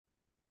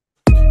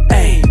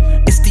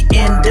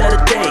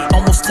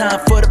almost time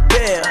for the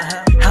bell.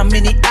 How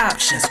many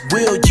options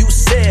will you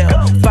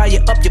sell?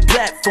 Fire up your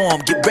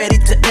platform, get ready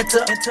to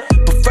enter.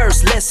 But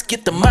first, let's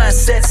get the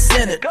mindset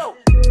centered.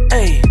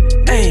 Hey,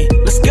 hey,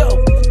 let's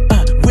go.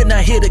 We're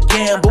not here to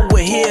gamble,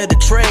 we're here to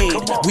trade.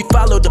 We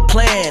follow the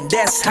plan,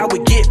 that's how we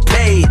get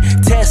paid.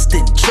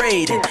 Testing,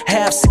 trading,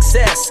 have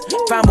success.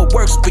 Find what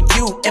works for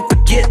you and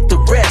forget the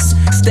rest.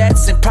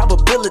 Stats and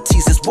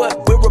probabilities is what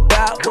we're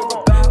about.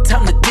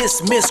 Time to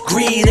dismiss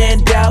greed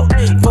and doubt.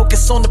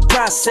 Focus on the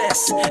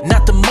process,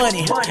 not the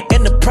money.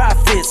 And the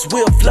profits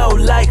will flow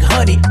like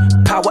honey.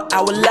 Power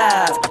Hour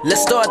Live,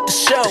 let's start the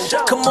show.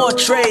 Come on,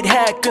 trade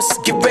hackers,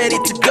 get ready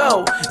to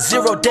go.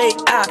 0-day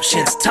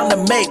options, time to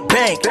make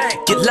bank.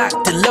 Get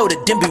locked and loaded,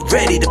 then be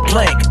ready to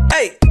plank.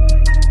 Hey!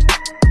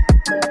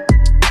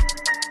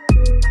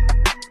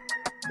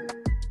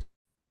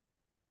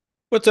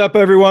 What's up,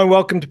 everyone?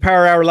 Welcome to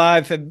Power Hour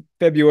Live,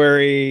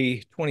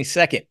 February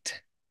 22nd.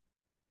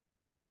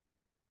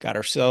 Got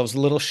ourselves a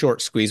little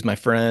short squeeze, my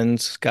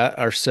friends. Got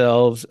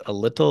ourselves a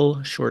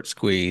little short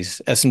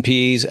squeeze.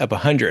 S&P's up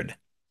 100.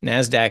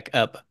 NASDAQ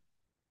up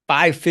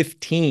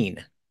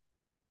 515.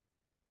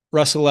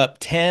 Russell up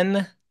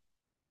 10.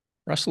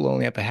 Russell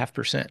only up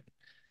 0.5%.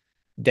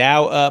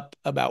 Dow up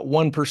about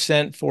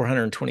 1%,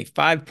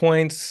 425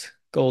 points.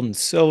 Gold and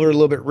silver a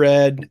little bit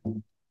red.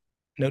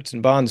 Notes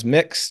and bonds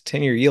mixed.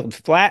 10-year yield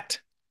flat.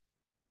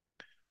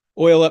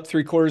 Oil up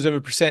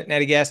 0.75%.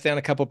 Natty gas down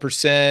a couple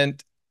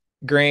percent.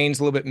 Grains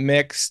a little bit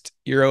mixed.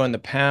 Euro and the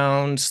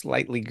pound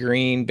slightly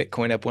green.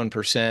 Bitcoin up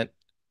 1%.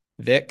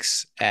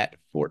 VIX at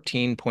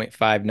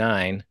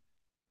 14.59.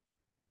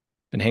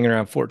 Been hanging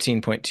around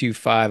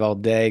 14.25 all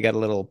day. Got a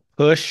little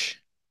push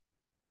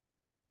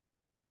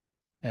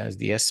as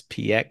the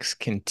SPX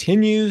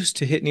continues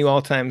to hit new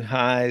all-time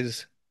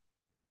highs.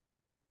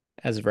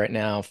 As of right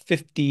now,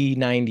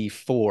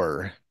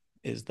 50.94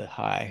 is the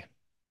high.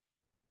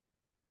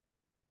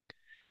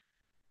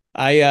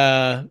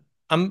 I'm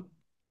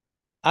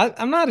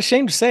not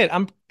ashamed to say it.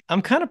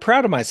 I'm kind of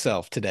proud of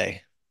myself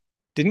today.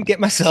 Didn't get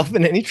myself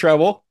in any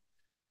trouble.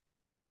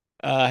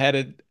 Had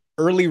an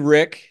early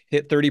Rick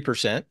hit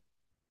 30%.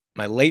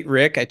 My late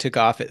Rick I took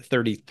off at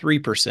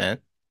 33%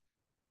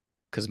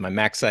 because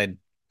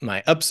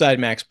my upside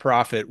max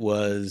profit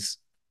was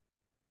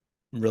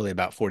really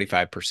about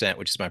 45%,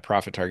 which is my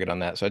profit target on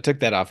that. So I took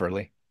that off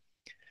early.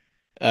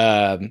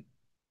 What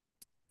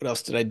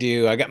else did I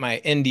do? I got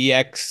my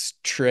NDX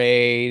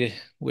trade,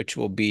 which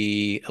will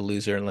be a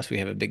loser unless we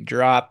have a big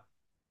drop.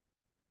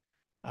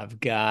 I've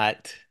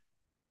got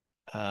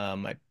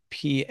my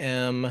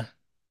PM.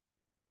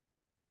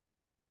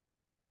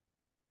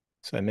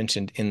 So I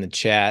mentioned in the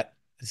chat,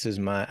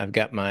 I've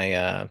got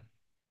my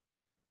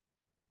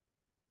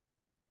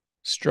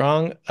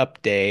strong up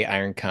day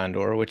iron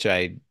condor, which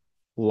I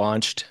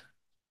launched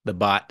the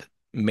bot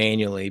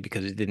manually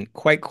because it didn't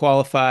quite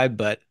qualify,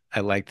 but I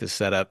like the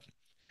setup.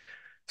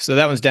 So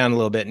that one's down a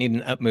little bit. Need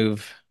an up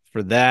move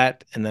for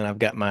that. And then I've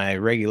got my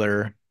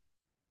regular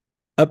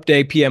up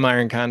day PM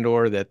iron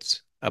condor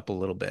that's up a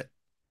little bit,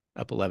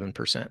 up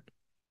 11%.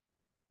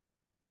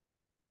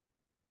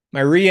 My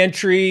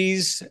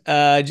re-entries,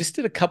 just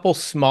did a couple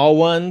small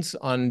ones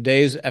on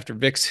days after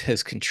VIX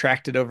has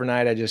contracted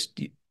overnight. I just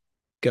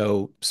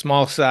go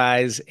small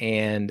size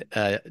and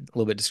a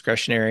little bit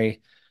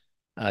discretionary.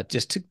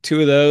 Just took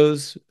two of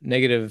those,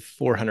 negative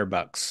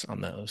 $400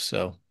 on those.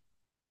 So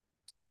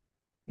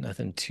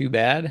nothing too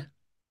bad.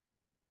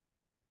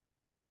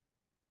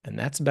 And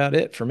that's about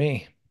it for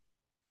me.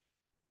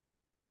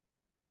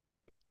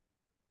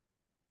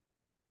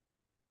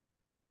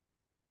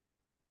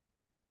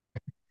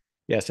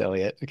 Yes,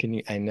 Elliot.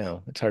 I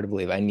know it's hard to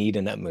believe. I need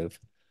an up move.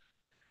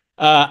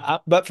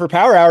 But for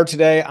Power Hour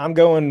today, I'm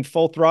going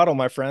full throttle,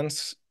 my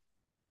friends.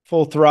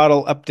 Full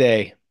throttle up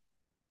day.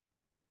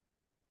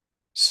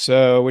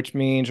 So, which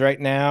means right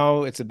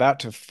now it's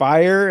about to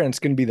fire, and it's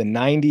going to be the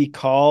 90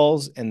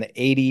 calls and the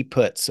 80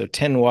 puts. So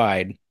 10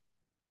 wide,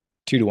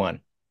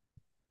 2-1.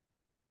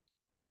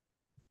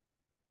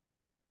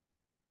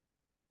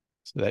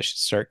 So that should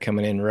start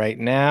coming in right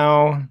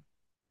now.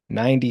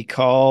 90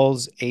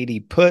 calls, 80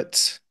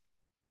 puts,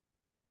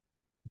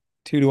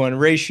 2-1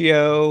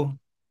 ratio,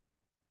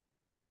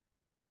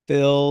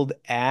 filled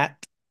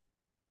at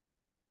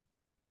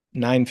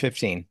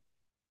 9:15.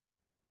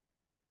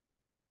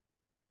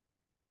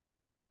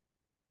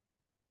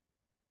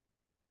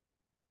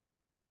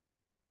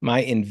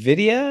 My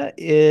NVIDIA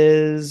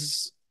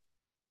is,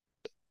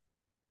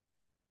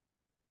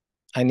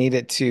 I need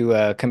it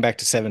to come back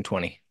to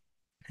 720.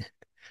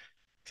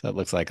 So it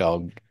looks like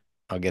I'll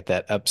get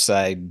that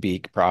upside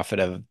beak profit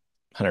of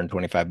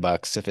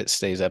 $125 if it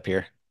stays up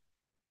here.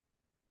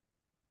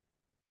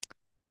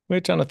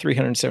 Which on a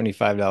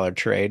 $375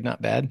 trade,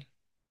 not bad.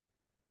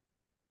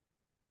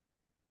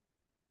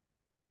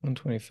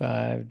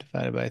 125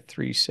 divided by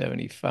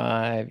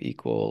 375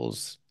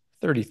 equals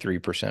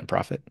 33%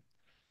 profit.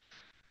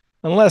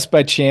 Unless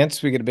by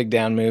chance we get a big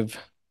down move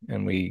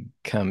and we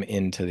come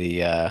into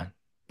the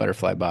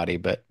butterfly body,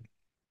 but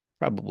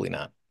probably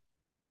not.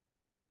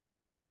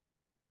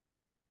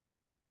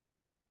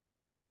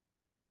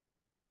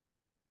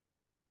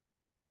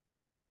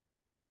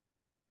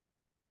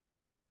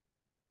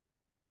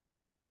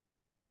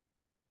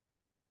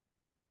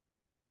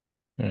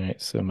 All right,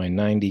 so my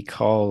 90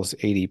 calls,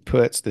 80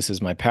 puts. This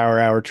is my power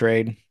hour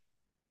trade.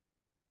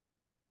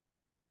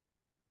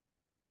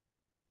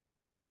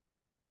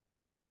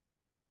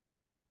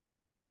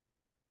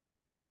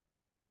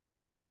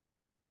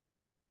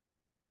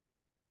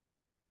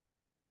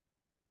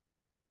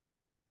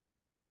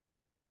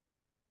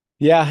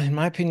 Yeah, in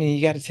my opinion,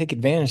 you got to take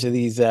advantage of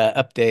these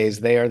up days.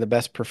 They are the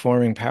best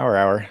performing power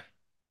hour.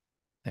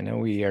 I know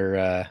we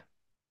are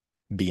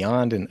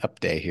beyond an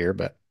up day here,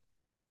 but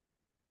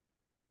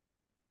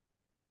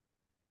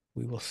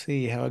we will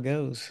see how it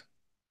goes.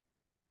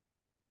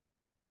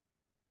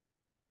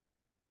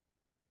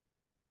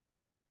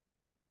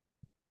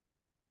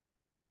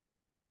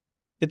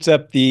 It's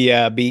up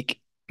the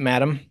beak,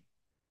 madam.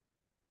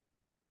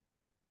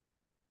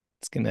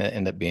 It's going to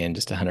end up being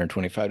just a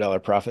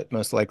 $125 profit,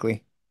 most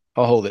likely.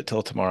 I'll hold it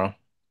till tomorrow.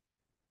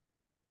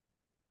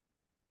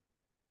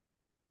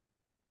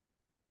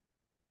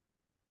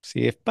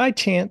 See if by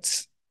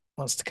chance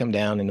wants to come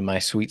down into my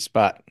sweet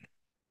spot.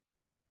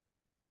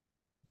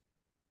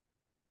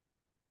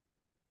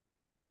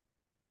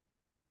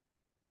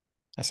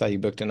 I saw you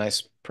booked a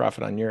nice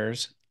profit on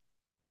yours.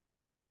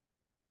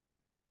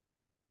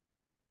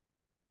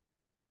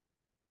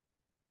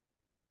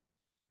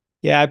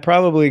 Yeah, I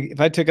probably, if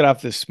I took it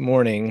off this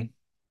morning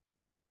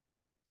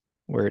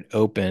where it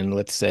opened,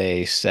 let's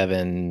say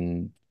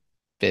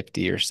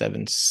 750 or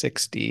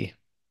 760,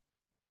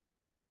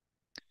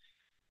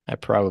 I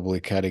probably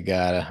could have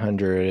got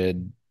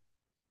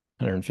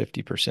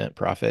 150%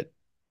 profit,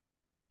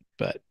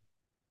 but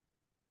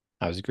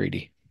I was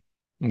greedy.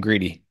 I'm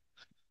greedy.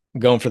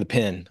 I'm going for the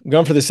pin. I'm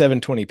going for the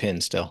 720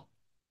 pin still.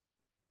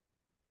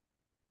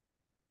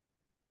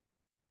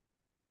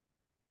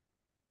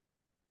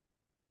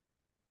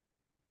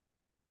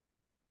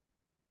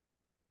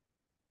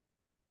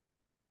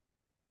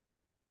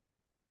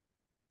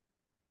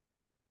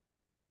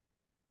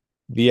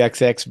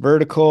 VXX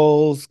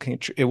verticals,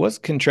 it was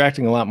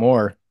contracting a lot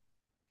more.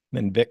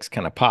 Then VIX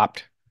kind of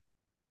popped,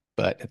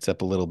 but it's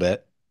up a little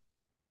bit.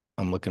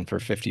 I'm looking for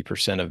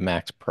 50% of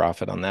max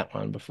profit on that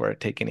one before I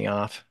take any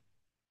off.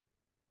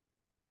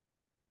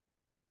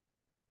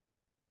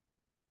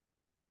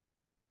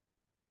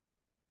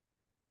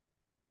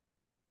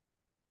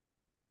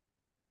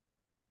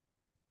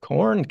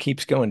 Corn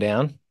keeps going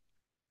down.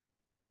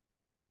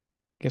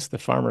 Guess the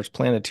farmers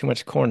planted too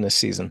much corn this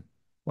season,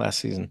 last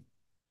season.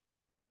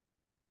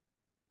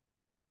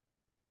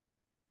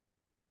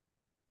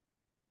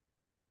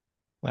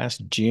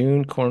 Last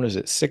June, corn was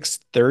at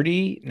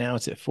 630. Now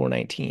it's at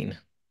 419.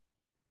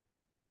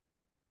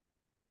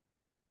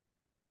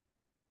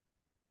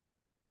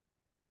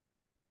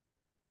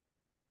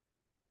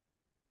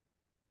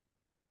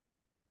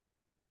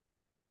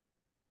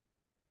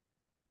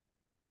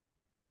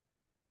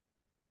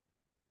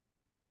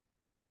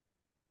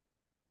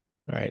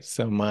 All right,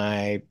 so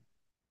my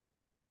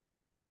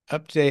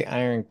update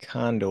iron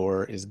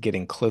condor is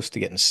getting close to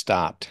getting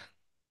stopped.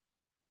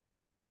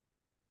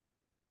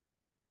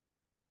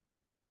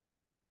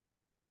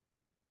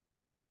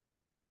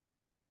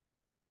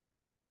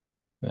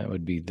 That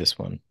would be this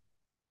one.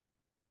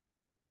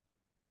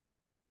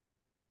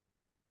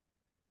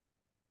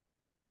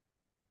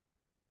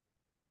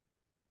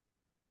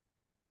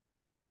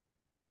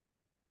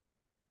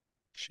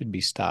 Should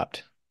be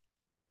stopped.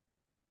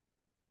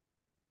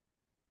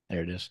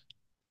 There it is.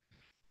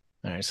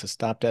 All right, so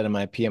stopped out of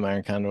my PM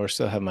iron condor.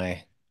 Still have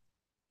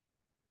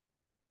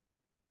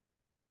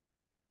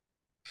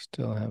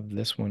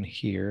this one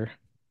here.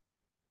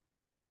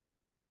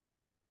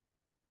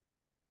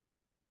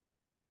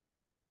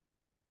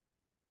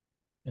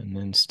 And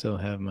then still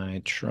have my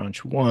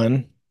tranche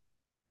one.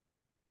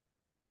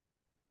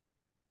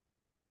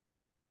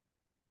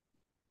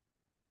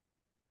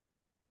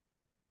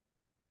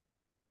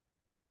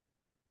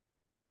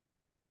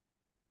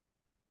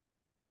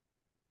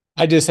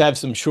 I just have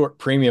some short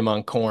premium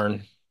on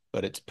corn,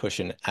 but it's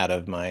pushing out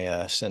of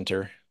my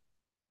center.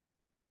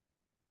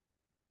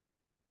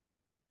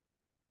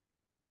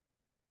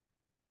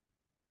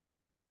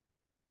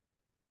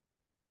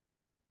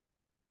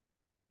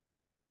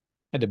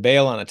 Had to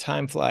bail on a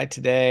time fly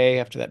today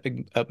after that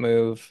big up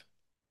move.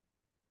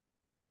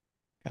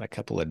 Got a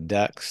couple of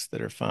ducks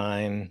that are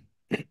fine.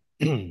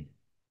 In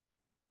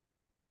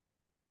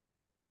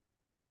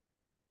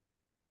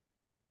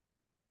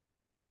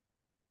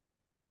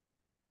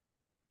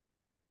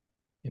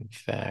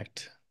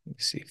fact, let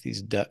me see if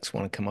these ducks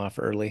want to come off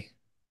early.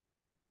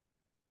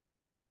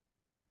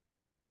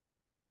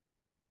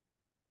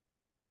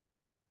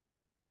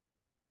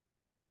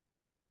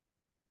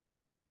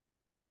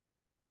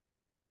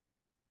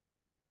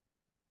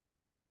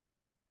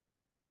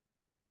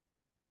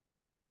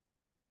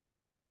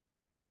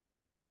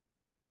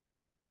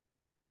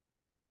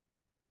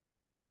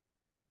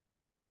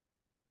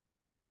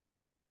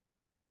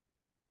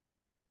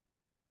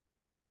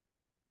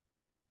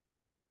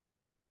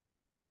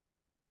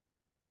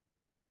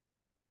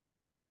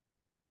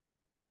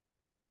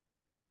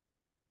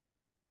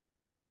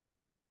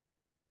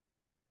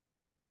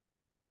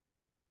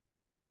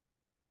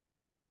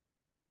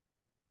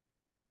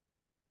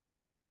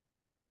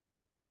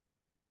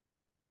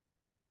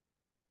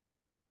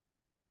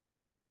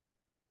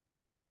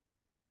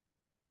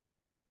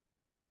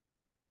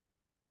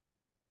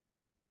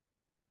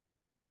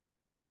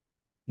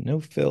 No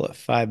fill at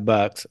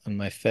 $5 on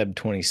my Feb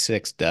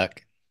 26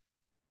 duck.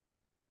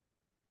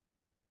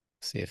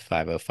 See if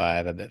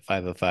 505. I bet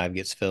 505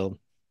 gets filled.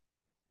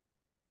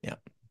 Yeah.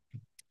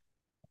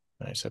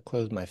 All right, so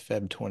close my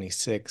Feb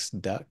 26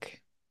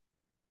 duck.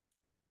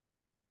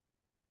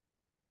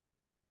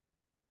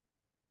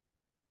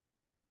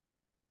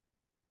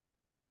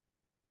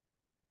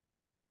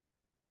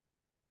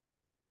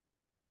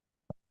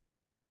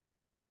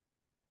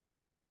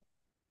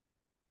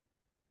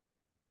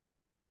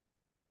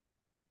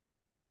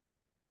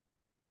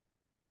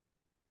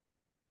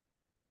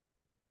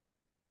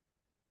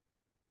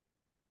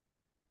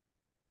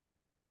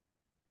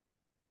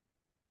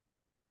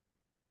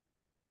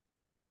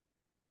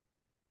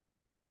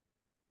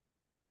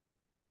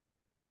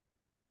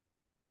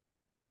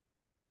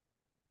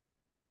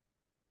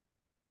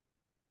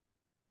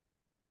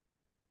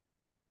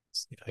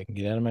 See if I can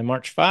get out of my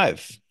March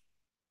 5.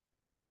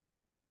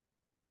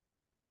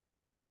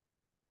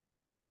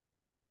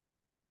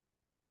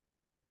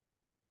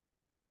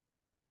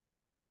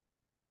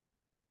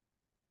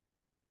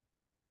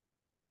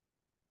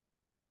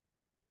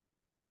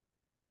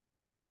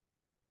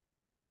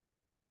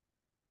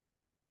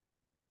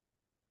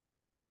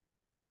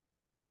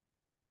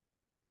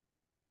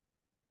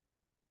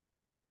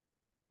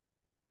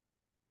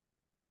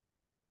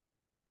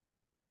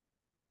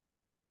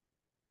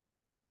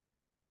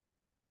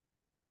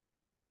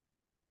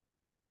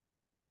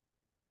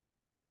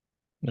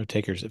 No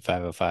takers at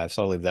 505,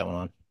 so I'll leave that one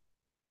on.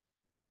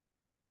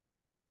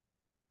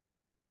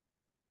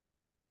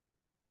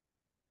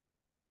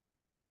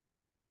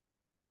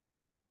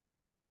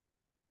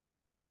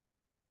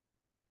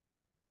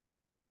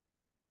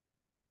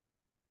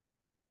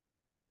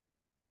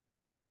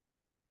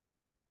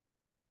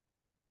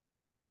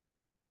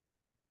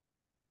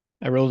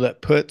 I rolled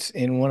up puts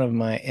in one of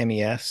my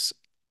MES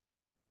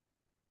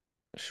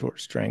short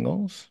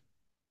strangles.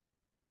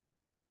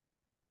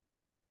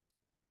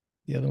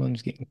 The other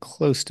one's getting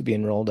close to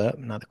being rolled up,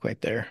 not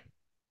quite there.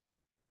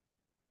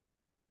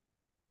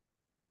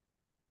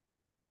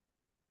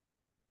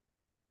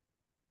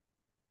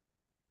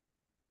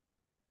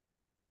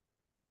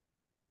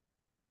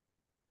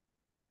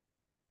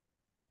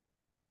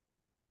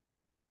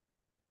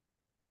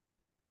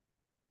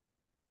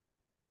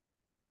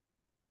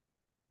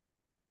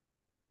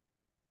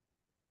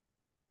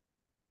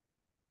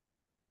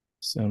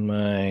 So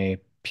my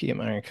PM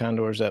Iron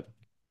Condor's up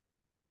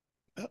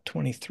about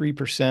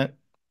 23%.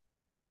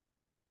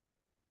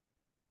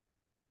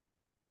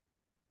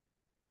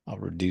 I'll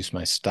reduce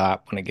my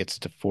stop when it gets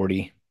to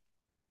 40.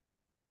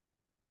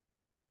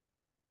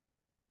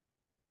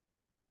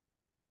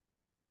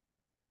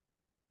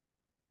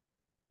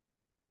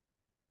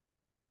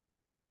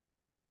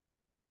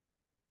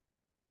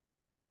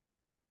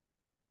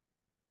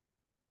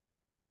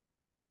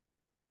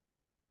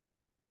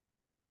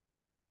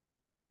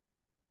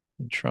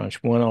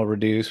 Tranche one, I'll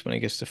reduce when it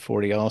gets to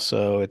 40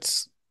 also.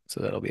 So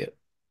that'll be it.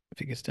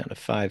 If it gets down to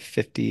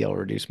 550, I'll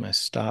reduce my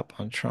stop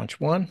on tranche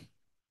one.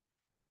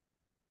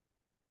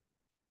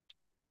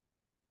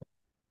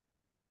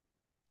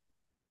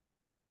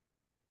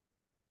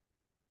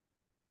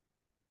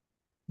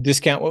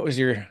 Discount, what was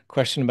your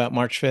question about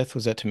March 5th?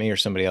 Was that to me or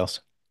somebody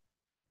else?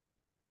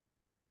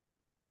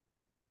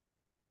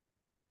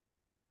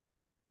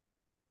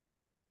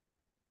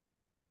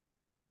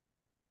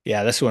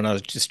 Yeah, that's the one I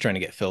was just trying to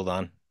get filled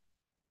on.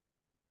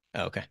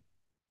 Oh, okay. Of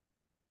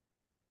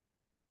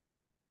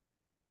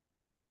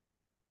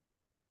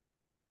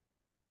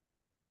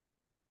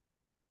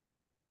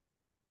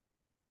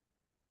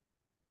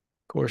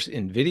course,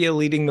 NVIDIA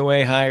leading the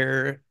way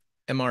higher.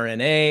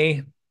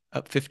 mRNA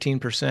up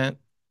 15%.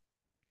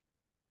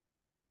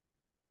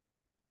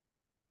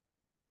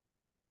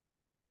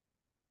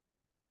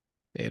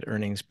 They had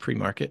earnings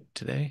pre-market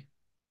today.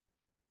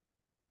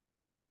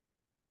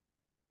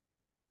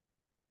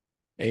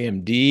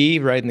 AMD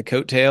riding the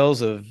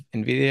coattails of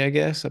NVIDIA, I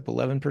guess, up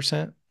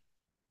 11%.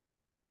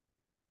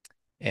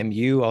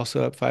 MU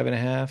also up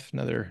 5.5%,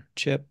 another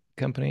chip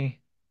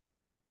company.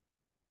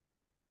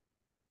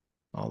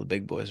 All the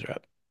big boys are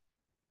up.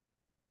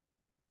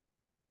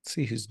 Let's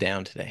see who's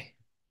down today.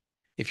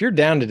 If you're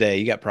down today,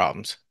 you got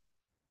problems.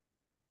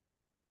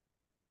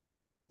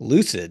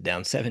 Lucid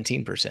down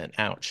 17%.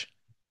 Ouch.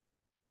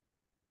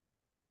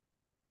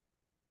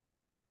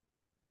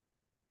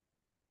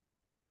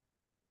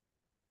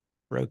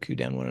 Roku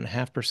down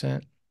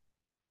 1.5%.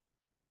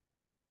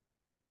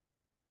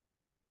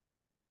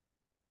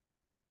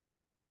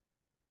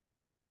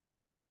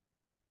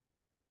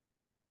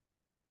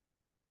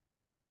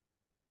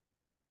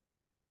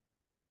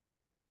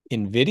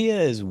 NVIDIA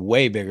is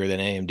way bigger than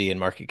AMD in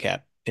market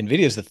cap.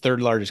 NVIDIA is the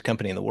third largest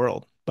company in the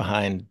world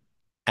behind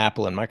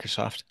Apple and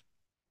Microsoft.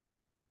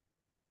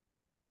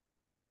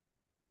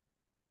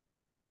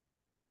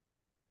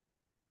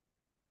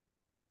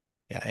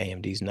 Yeah,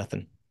 AMD's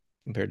nothing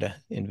compared to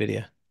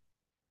NVIDIA.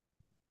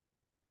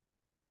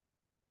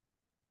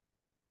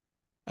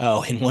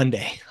 Oh, in one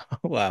day.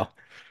 Wow.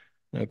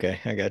 Okay,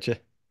 I got you.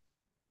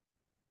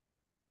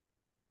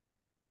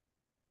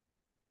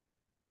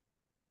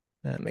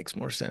 That makes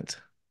more sense.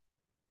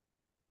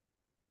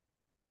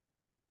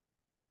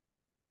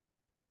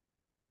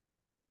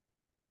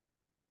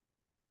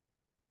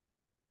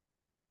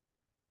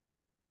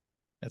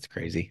 That's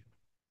crazy.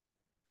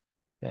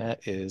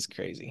 That is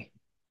crazy.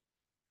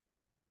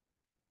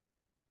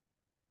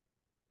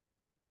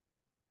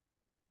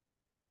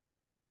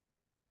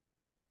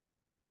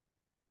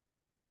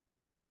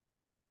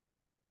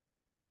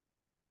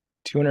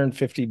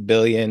 $250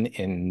 billion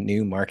in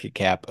new market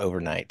cap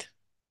overnight.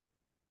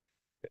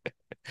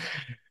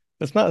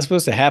 That's not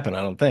supposed to happen,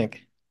 I don't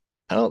think.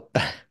 I don't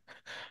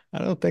I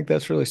don't think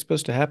that's really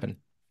supposed to happen.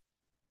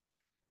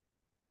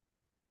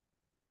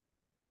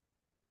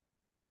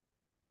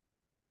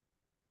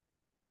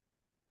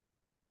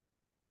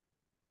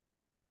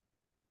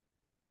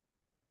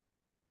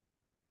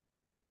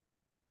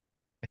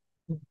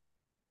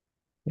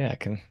 Yeah,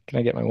 can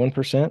I get my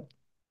 1%?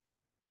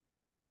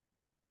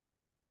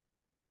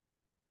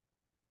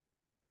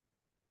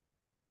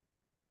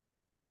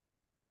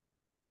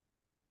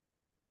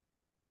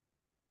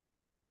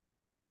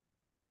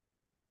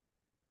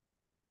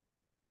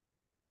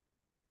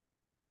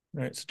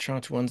 All right, so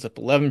tranche one's up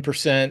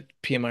 11%,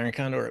 PMI and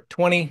Condor up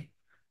 20.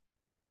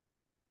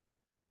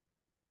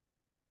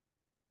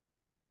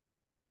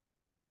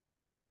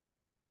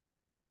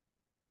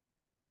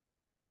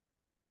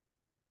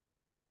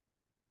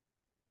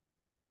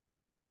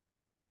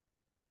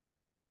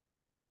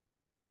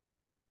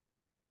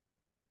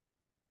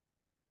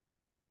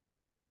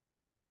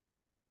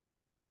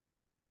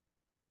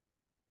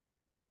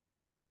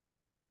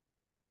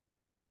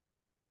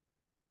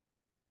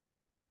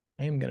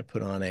 I am gonna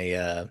put on a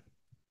I'm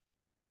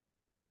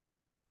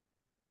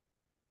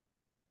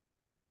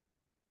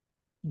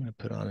gonna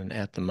put on an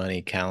at the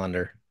money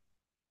calendar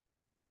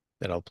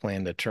that I'll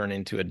plan to turn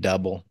into a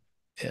double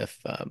if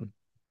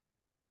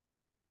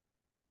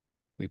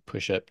we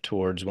push up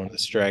towards one of the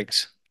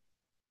strikes.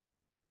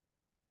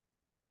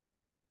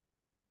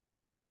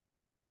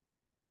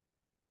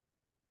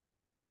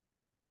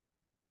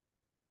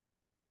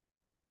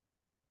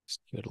 Let's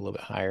do it a little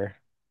bit higher.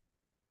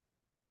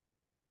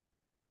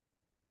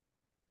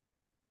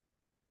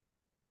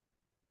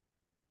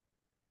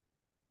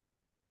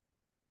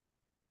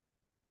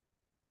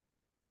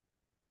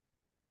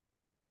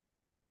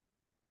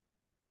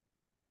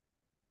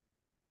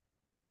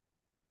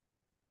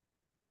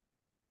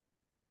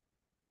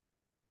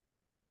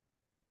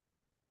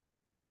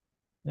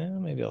 Yeah,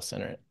 maybe I'll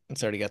center it.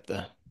 It's already got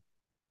the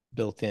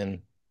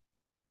built-in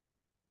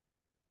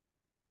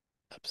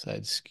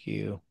upside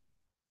skew.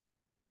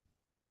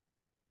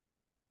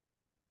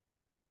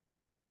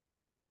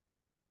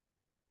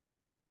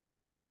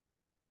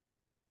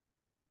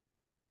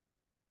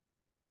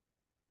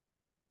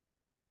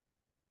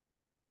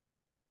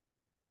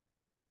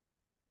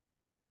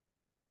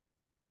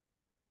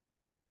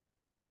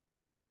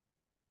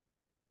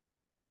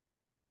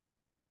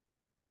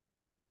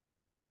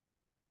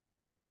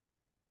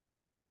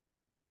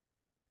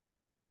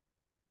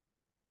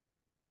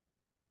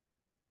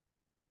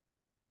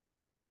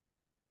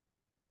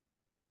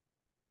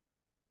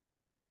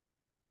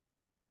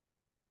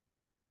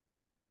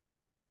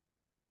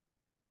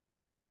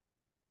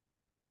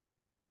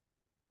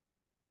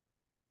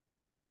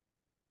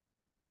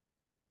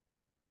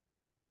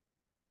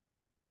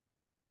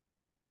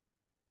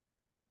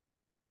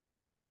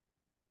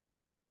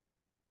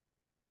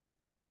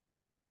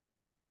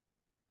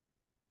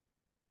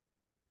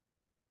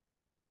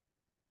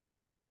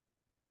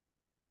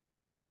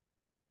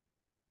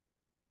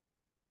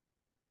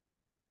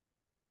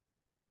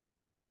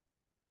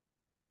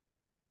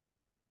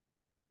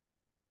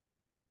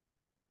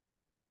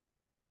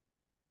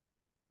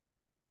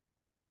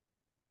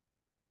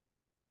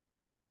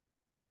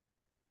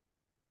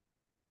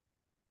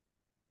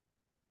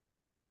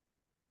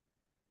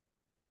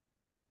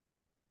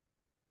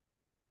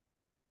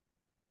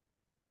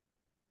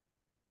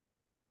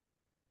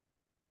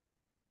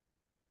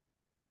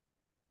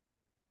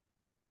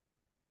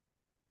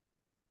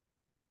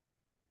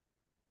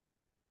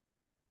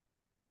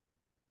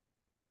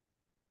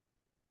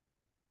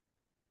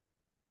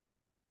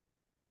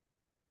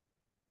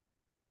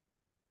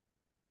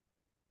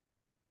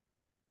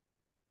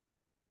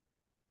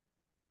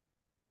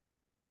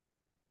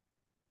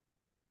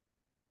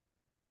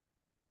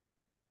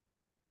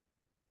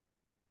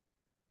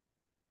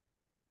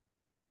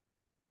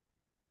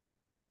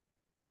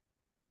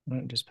 I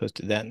just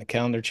posted that in the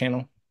calendar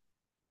channel.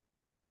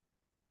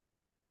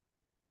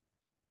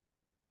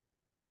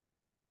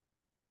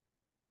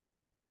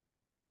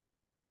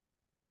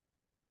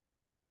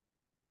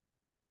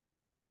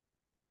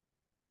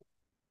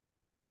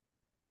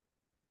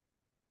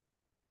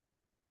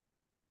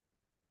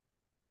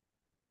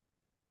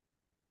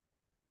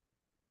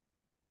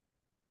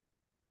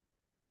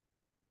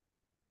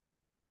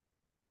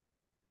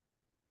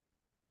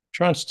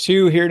 Tranche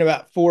two here in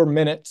about 4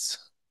 minutes.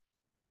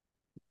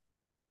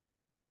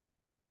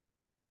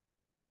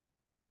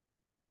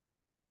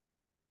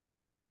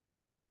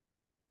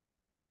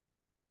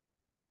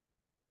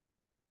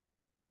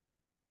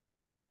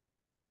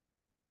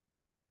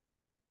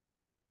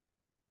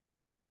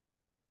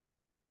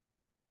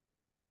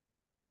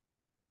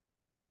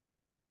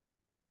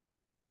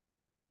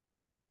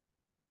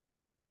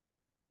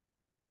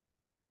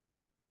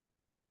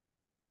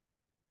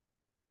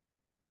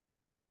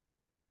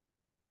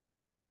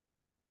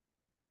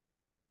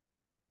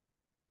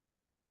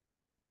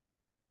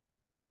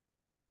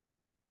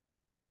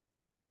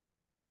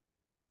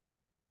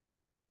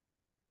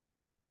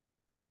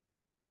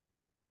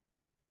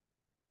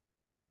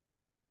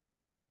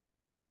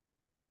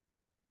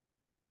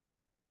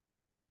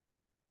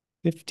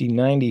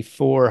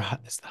 50.94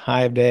 is the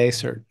high of day,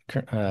 so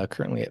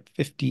currently at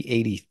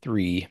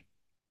 50.83.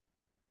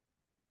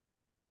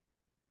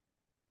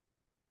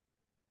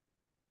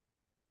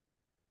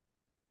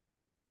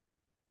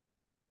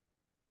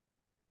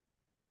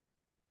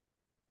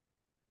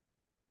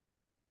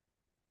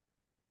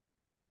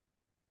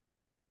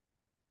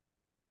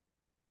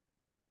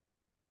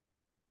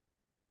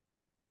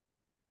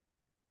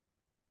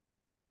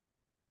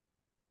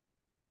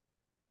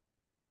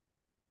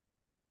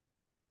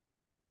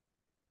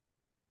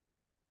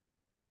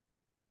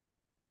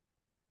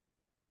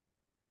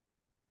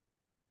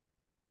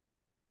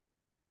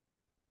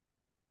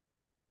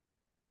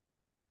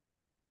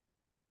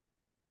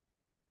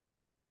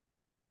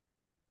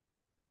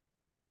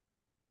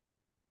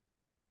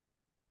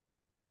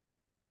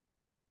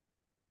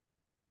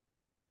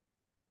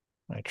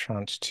 My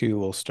tranche two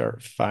will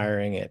start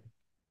firing it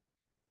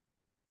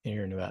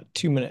here in about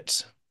 2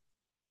 minutes.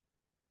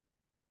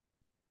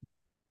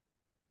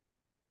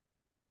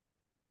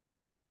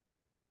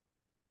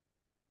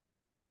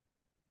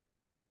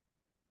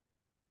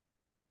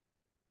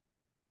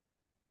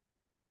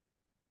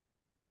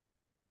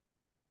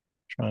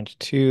 Tranche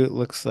two, it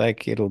looks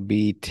like it'll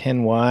be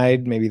 10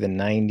 wide, maybe the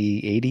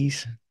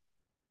 90/80s,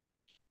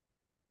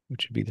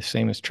 which would be the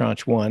same as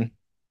tranche one.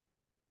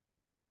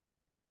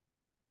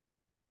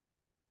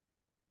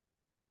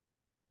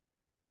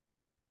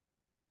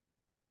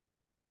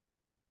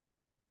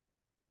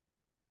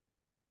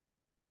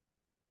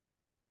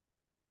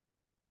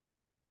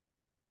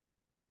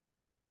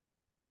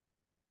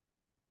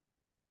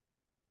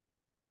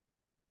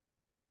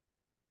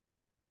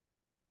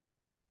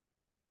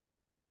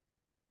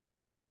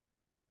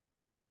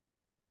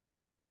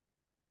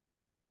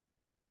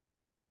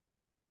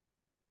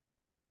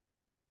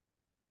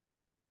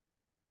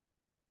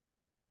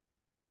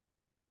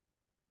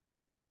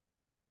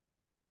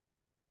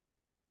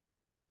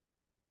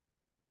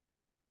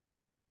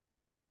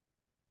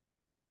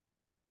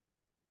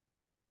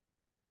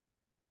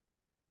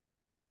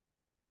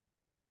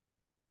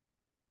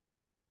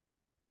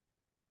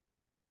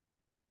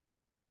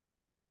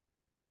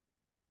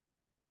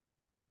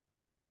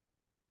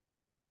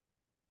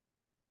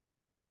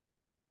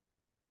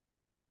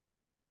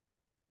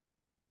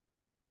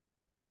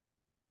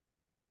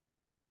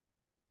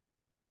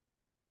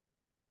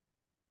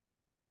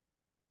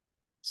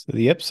 So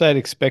the upside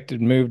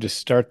expected move to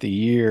start the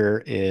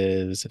year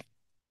is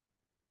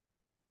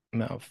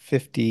no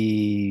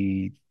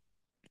 50,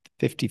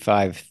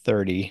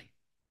 55.30.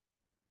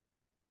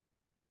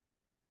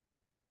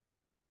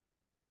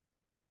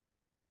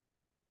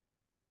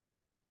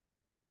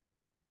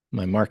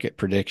 My market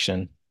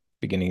prediction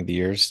beginning of the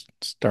year is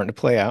starting to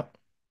play out.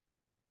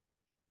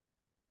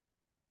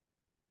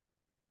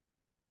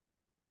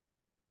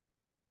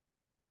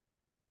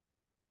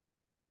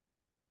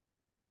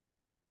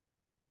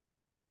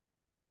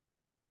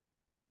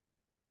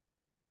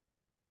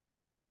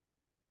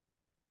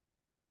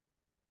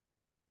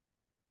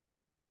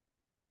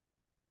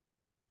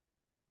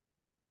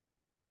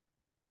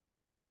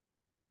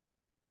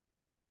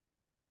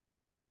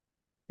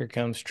 Here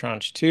comes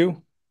tranche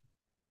two.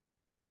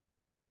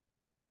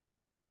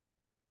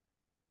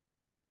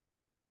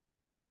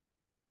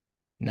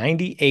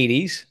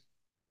 90/80s,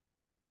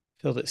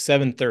 filled at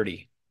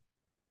 7:30.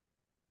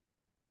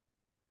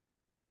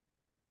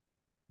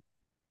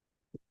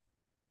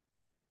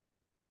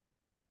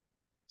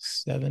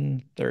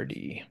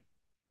 7:30.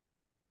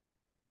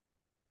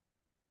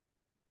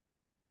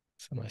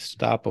 So my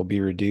stop will be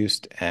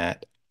reduced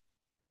at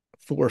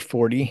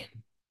 440.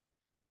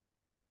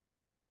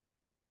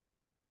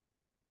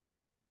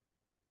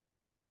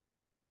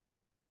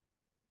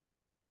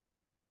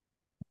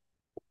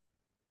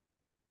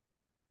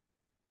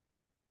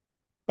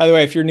 By the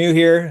way, if you're new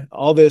here,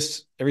 all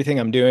this, everything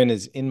I'm doing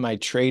is in my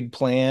trade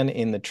plan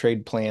in the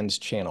trade plans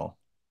channel.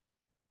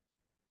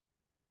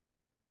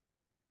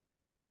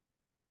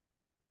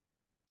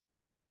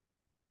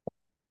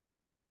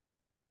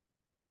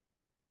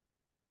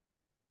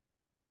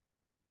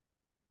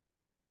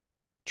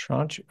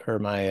 Tranche or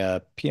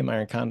my PM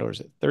iron condors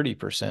at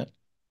 30%.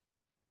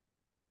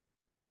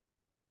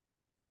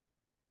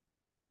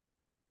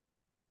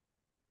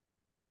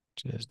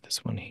 Which is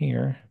this one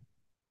here.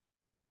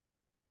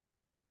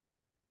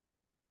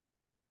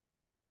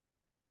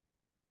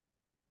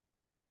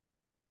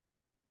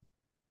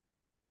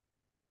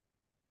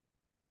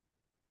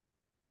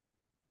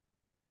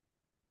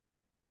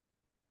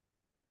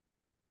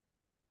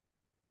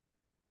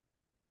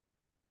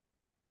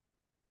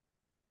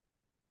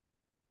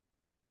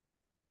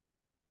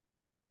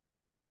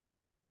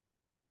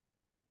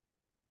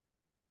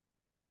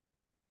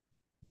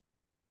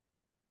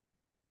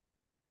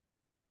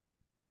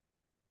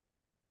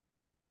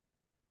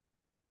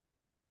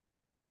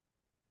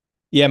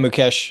 Yeah,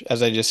 Mukesh,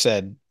 as I just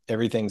said,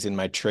 everything's in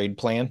my trade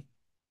plan.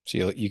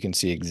 So you can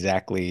see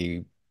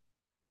exactly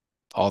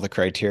all the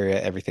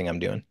criteria, everything I'm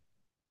doing.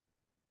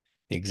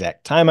 The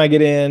exact time I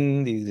get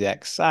in, the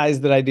exact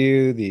size that I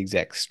do, the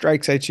exact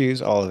strikes I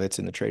choose, all of it's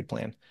in the trade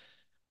plan.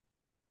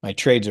 My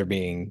trades are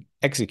being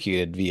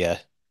executed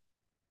via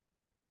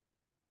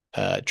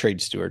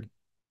Trade Steward.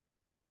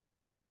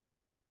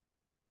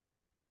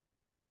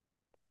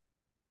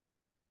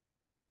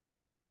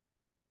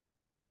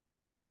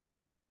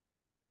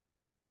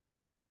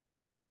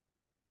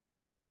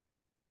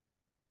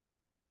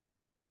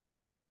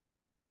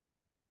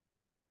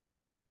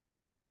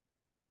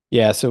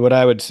 Yeah, so what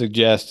I would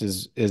suggest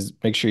is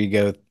make sure you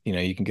go,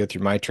 you can go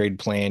through my trade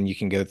plan, you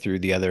can go through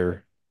the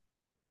other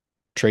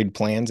trade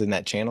plans in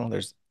that channel.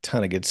 There's a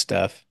ton of good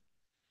stuff.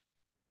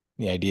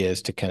 The idea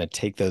is to kind of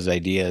take those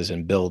ideas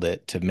and build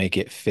it to make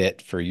it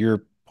fit for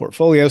your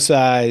portfolio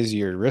size,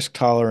 your risk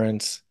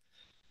tolerance,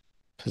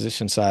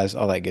 position size,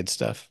 all that good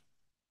stuff.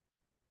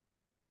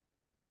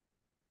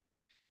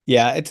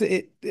 Yeah,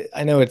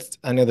 I know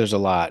there's a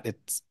lot.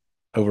 It's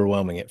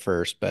overwhelming at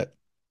first, but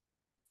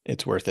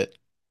it's worth it.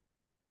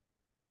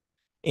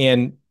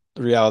 And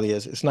the reality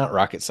is it's not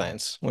rocket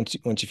science. Once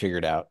you figure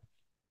it out,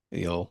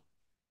 you'll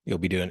you'll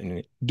be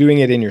doing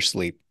it in your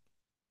sleep.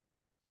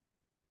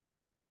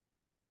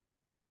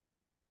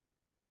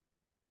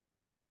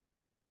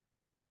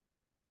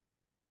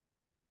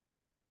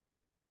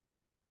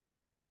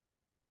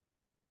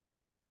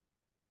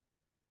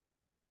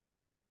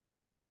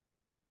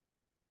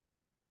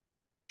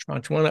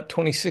 Tranche one up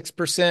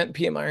 26%,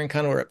 PMI and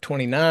Conor up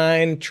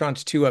 29,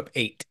 tranche two up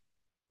 8.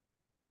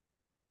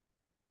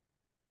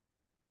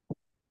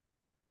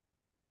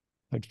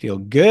 I'd feel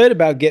good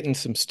about getting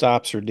some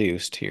stops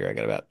reduced here. I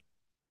got about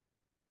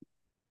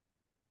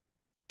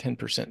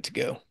 10% to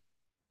go.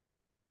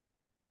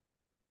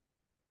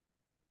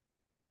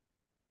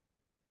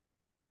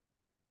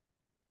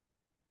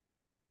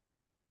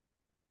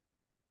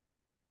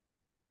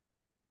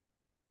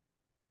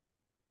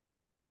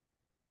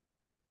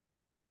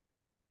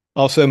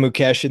 Also,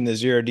 Mukesh, in the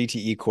zero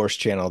DTE course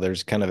channel,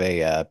 there's kind of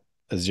a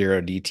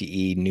zero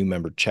DTE new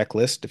member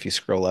checklist. If you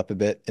scroll up a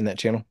bit in that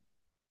channel,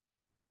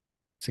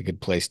 it's a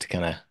good place to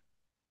kind of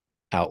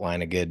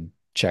outline a good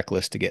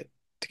checklist to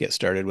get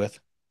started with.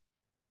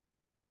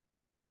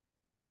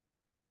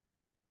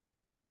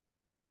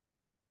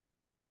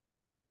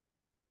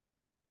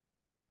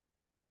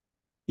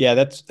 Yeah,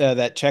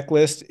 that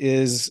checklist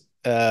is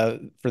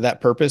for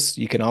that purpose.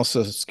 You can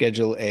also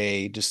schedule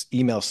a just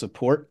email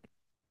support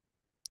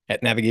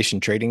at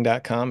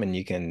navigationtrading.com and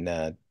you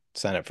can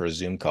sign up for a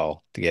Zoom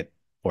call to get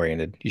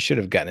oriented. You should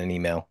have gotten an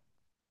email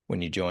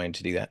when you joined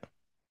to do that.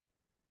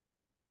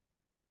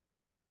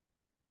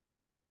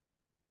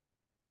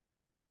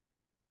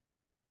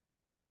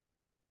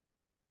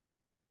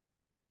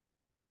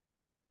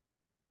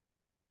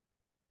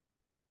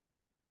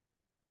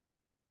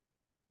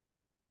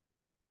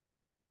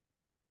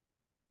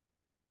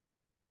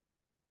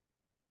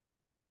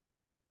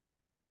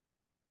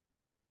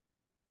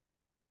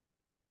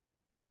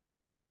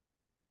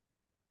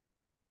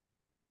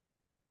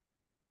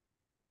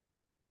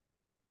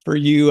 For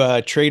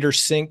you Trader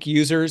Sync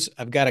users,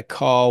 I've got a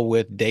call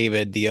with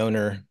David, the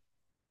owner,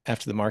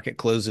 after the market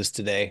closes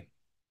today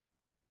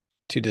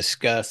to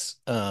discuss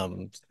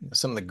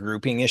some of the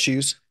grouping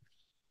issues.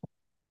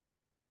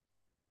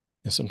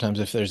 Sometimes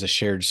if there's a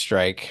shared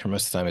strike, or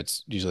most of the time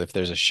it's usually if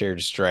there's a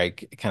shared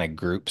strike, it kind of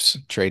groups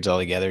trades all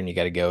together and you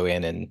got to go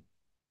in and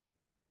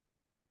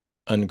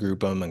ungroup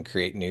them and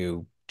create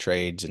new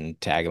trades and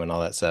tag them and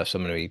all that stuff. So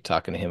I'm going to be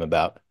talking to him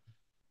about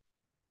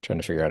trying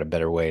to figure out a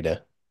better way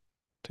to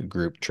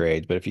group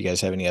trades. But if you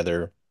guys have any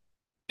other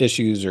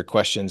issues or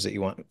questions that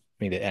you want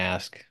me to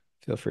ask,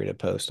 feel free to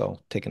post.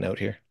 I'll take a note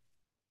here.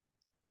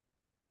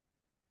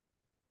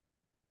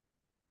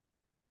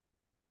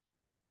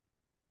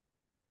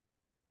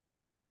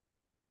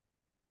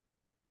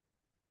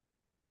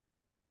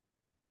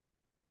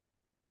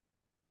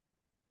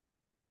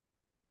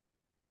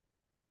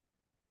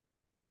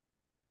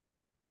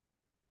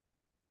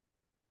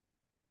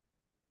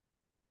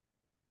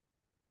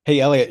 Hey,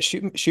 Elliot,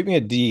 shoot me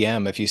a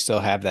DM if you still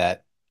have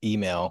that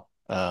email,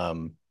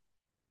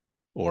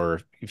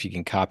 or if you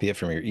can copy it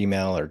from your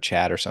email or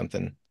chat or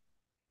something.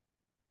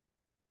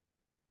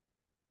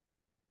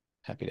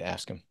 Happy to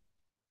ask him.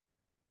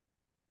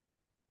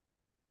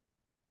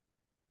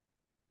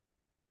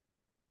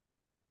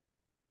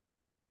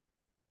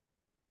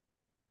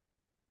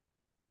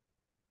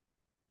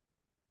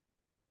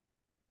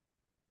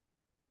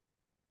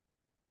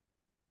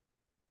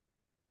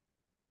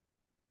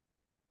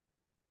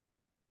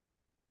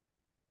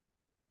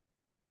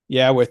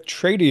 Yeah, with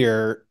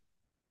Tradier,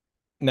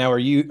 now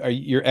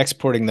you're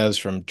exporting those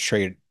from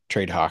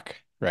TradeHawk,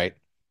 right?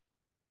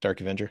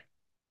 Dark Avenger.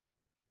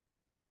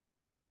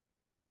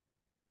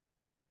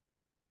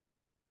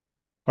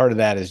 Part of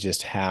that is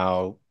just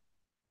how,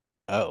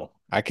 oh,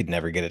 I could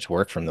never get it to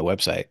work from the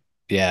website.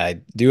 Yeah, I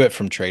do it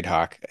from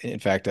TradeHawk. In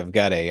fact,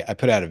 I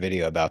put out a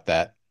video about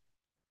that.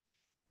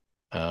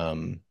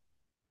 Um,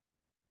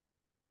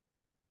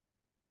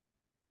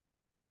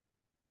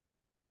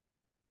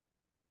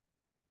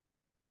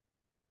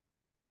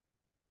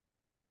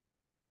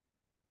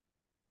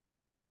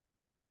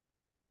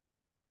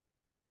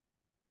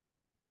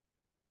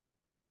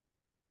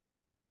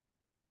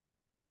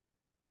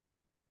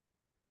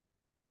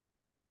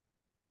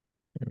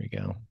 There we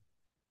go.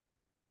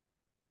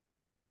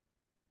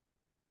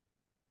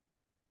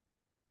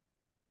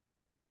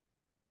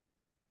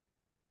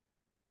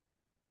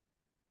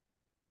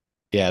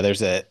 Yeah,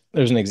 there's an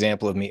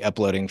example of me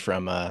uploading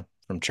from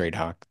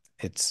TradeHawk.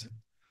 It's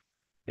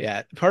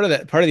Yeah, part of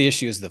the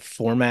issue is the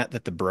format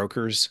that the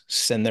brokers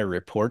send their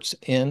reports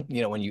in,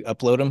 when you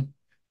upload them.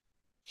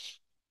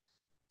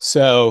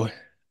 So,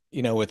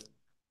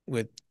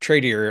 with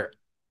Tradier,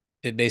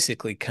 it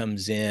basically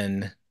comes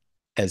in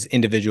as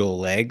individual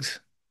legs,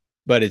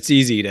 but it's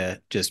easy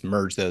to just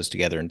merge those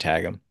together and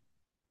tag them.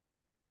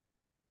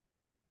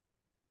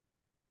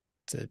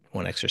 It's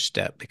one extra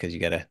step because you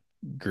got to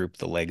group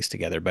the legs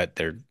together, but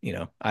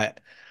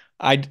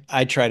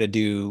I try to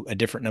do a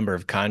different number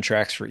of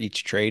contracts for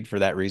each trade for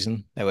that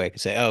reason. That way I can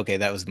say, oh, okay,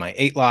 that was my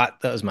 8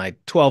 lot, that was my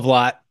 12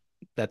 lot,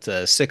 that's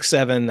a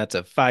 6-7, that's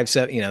a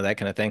 5-7, that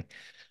kind of thing.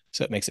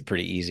 So it makes it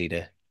pretty easy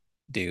to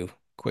do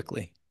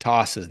quickly.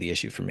 Toss is the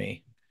issue for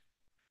me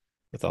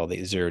with all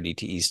the zero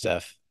DTE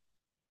stuff.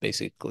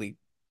 Basically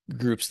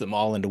groups them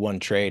all into one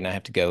trade, and I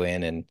have to go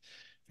in and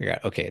figure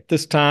out, okay, at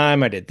this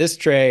time I did this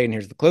trade, and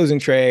here's the closing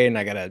trade, and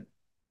I gotta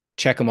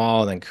check them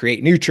all and then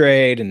create new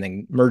trade and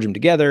then merge them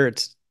together.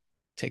 It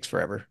takes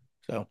forever.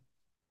 So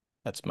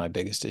that's my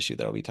biggest issue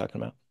that I'll be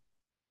talking about.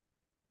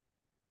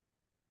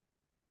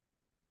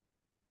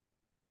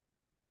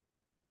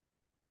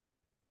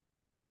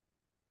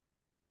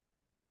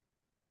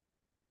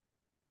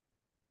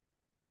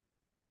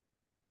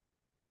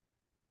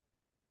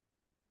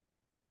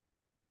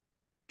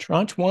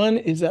 Tranche one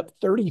is up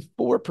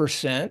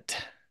 34%,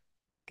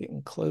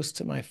 getting close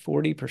to my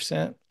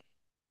 40%.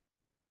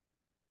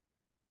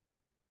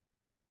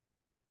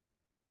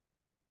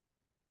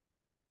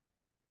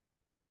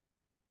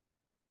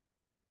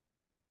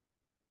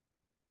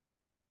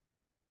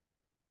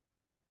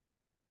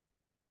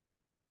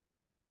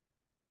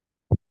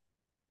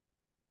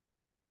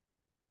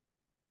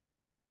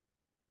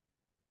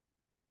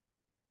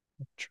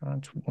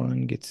 Tranche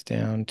one gets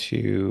down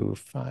to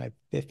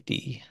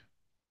 550.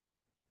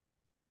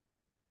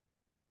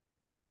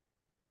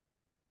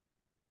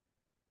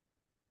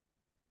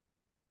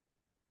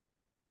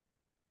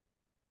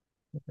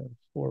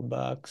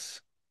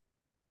 $4.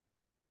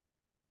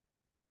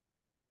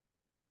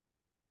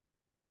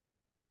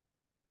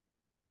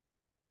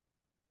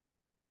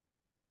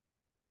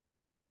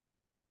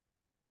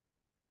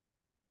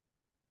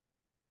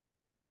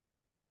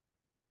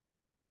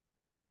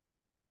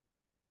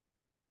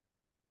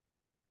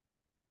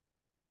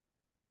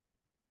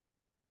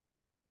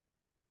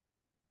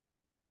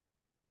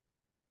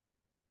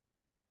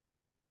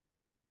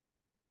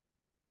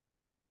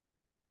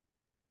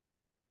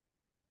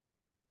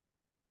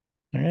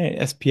 All right,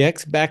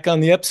 SPX back on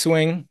the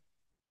upswing.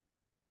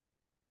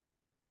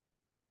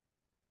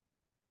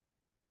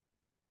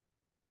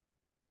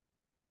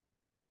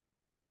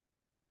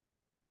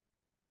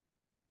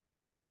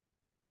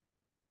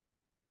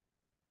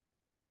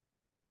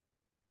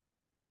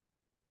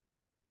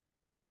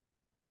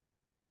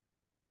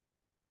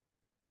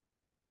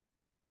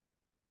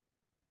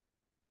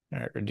 All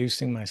right,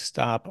 reducing my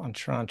stop on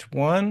tranche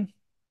one.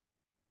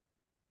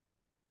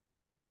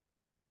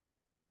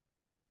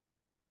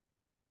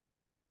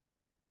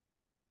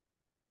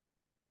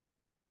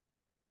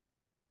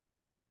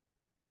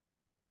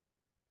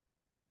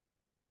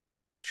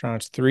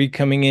 Tranche three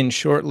coming in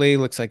shortly.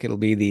 Looks like it'll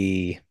be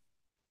the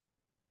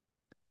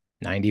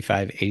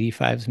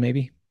 95.85s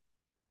maybe.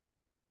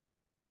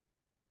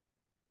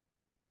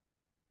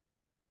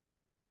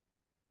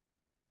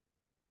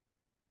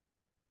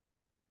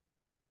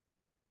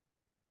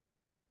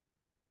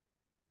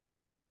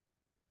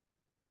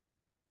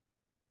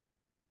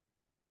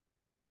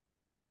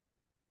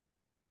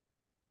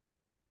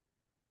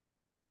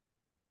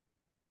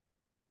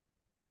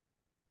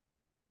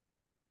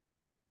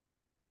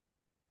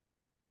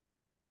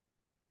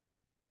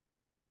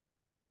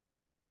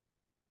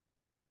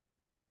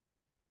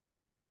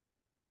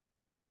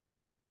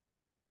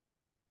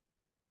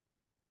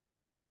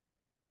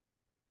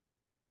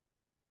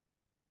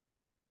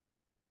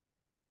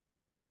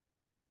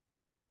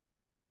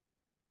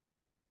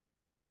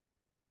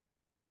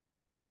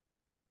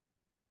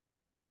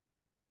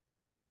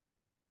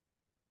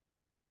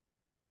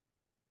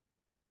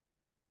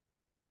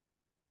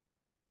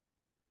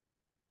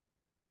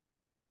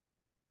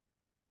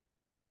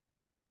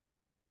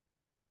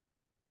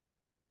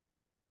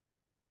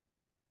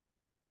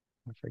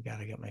 I forgot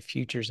I got my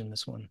futures in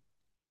this one.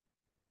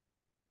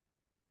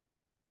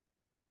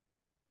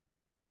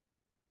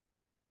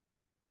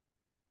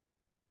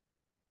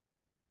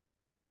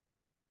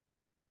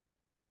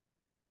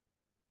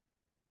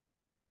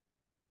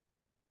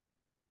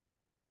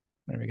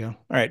 There we go. All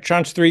right,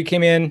 tranche three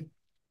came in.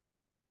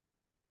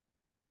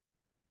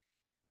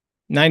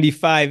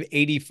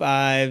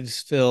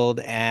 95.85s filled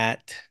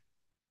at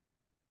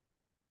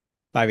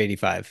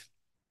 585.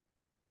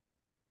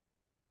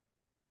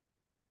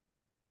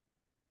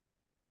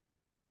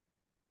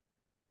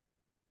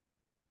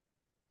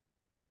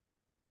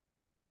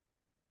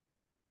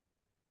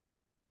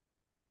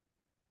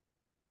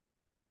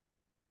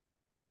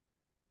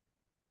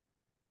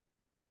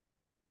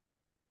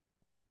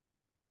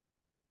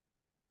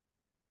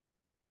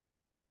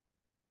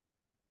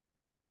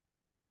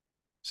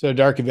 So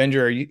Dark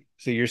Avenger,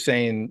 so you're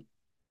saying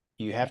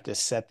you have to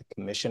set the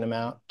commission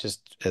amount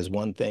just as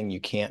one thing. You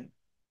can't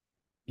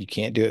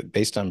do it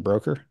based on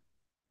broker.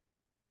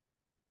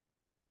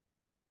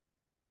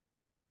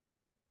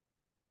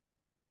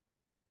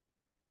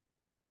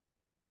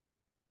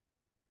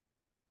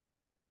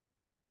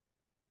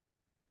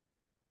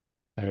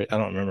 I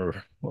don't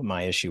remember what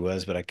my issue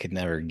was, but I could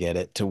never get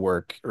it to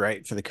work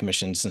right for the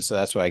commissions, and so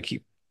that's why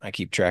I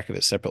keep track of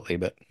it separately.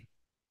 But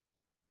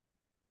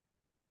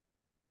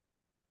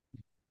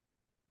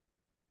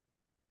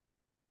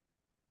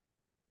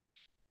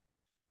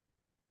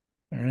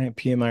all right,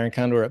 PM Iron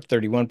Condor up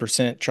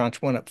 31%,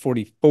 tranche one up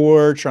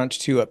 44, tranche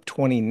two up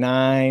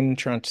 29,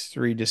 tranche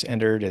three just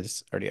entered,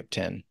 it's already up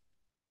 10.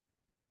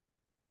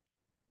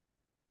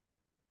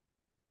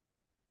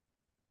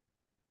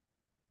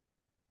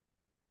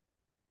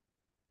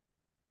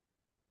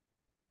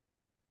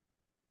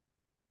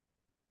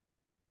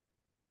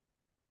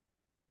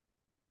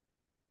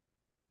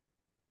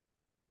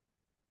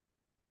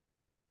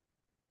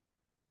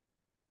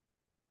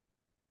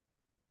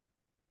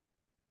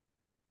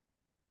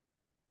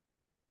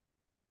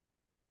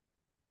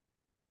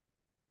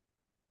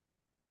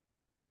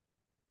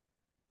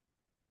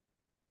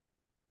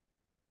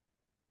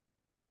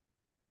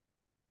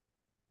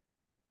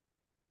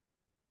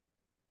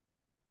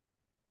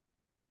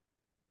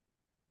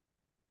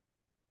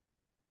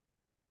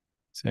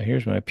 So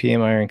here's my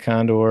PM Iron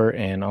Condor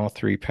and all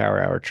three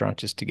power hour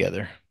tranches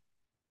together.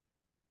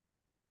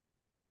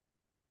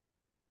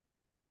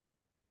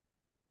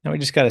 Now we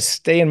just got to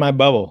stay in my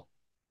bubble.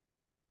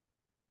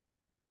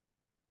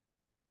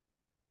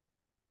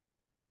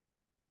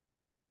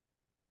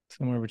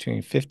 Somewhere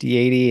between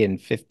 50.80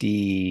 and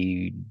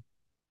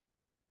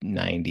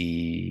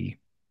 50.92,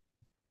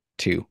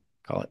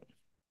 call it.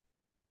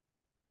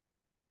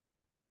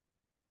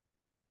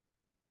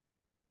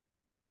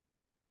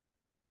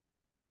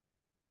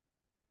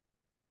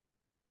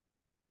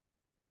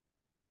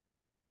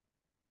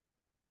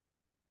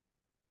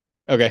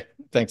 Okay,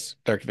 thanks,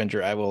 Dark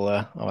Avenger.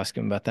 I'll ask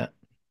him about that.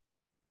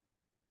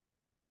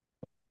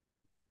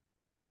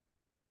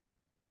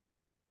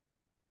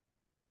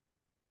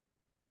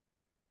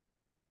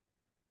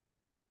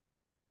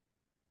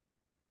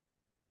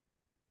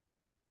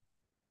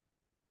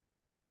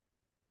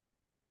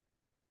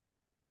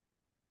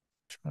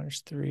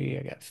 Tranche three,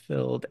 I got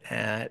filled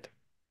at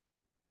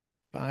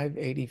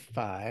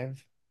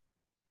 585.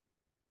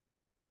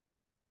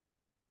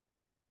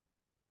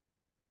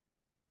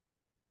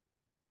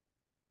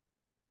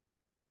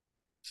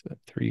 So at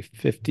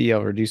 350,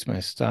 I'll reduce my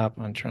stop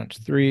on tranche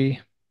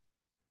three.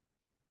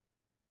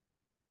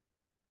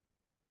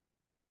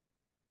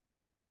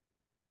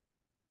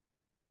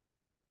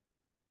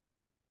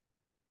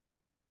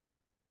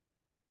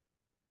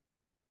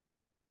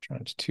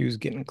 Tranche two is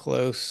getting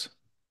close.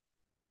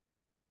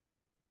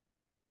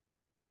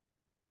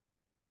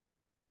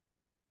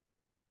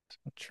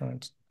 So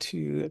tranche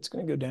two, that's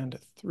going to go down to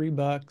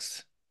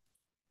 $3.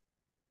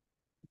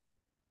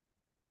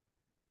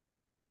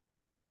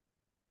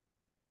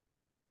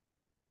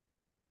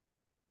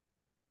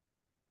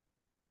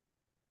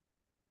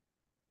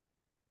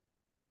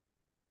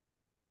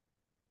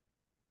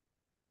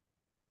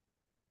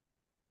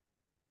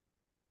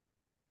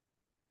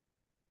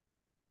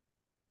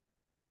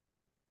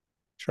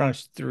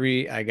 Tranche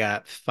three, I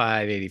got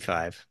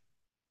 585.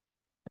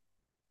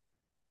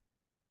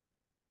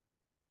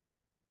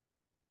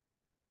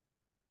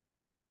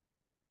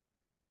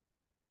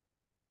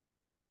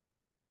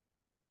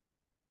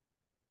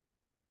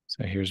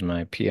 So here's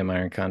my PM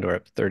Iron Condor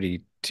up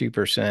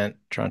 32%,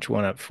 tranche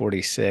one up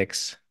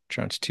 46,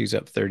 tranche two's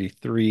up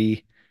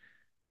 33,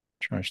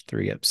 tranche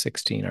three up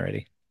 16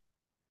 already.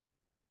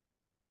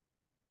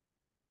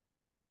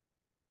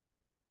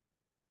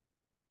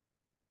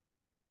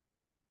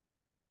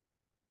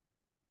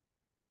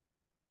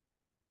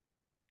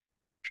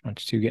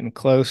 Tranche two getting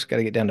close. Got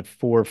to get down to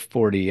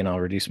 440 and I'll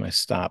reduce my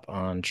stop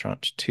on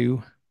tranche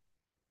two.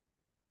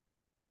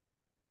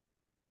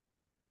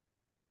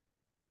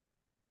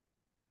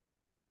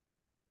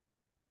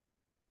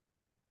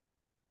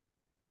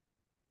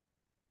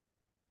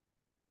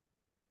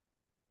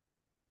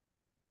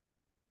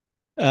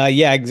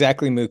 Yeah,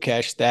 exactly,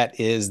 Mukesh. That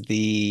is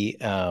the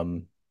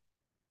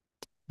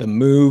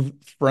move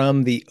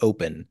from the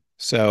open.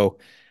 So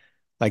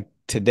like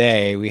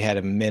today we had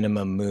a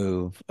minimum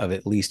move of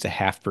at least a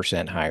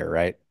 0.5% higher,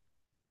 right?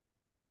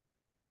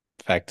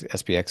 In fact,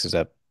 SPX is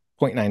up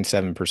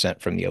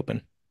 0.97% from the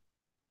open.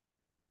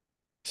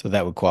 So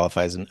that would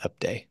qualify as an up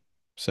day.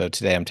 So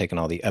today I'm taking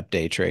all the up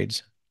day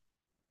trades.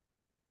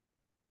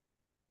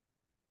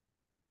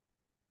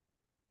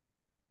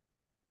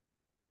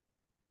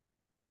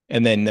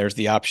 And then there's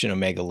the option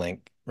Omega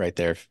link right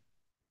there.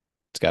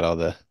 It's got all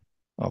the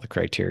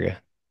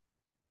criteria.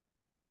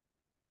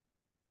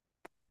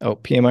 Oh,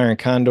 PM Iron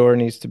Condor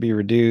needs to be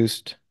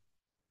reduced.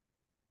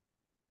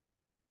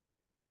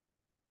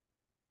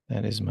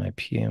 That is my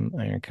PM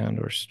Iron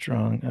Condor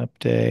strong up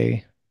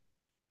day.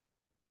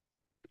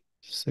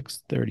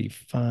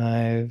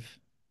 635.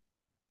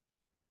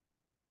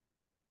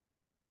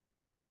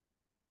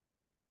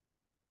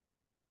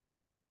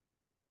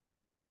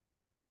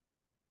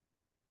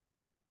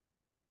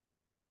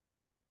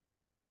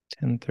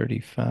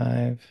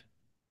 10:35.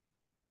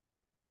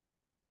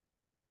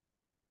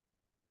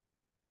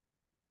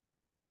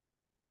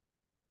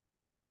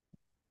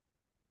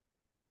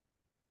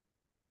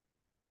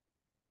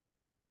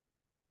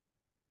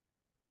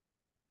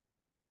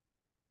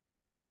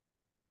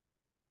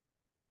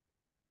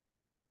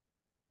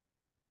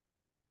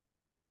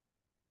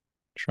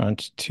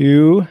 Tranche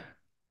 2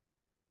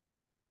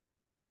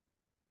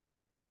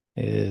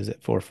 is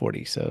at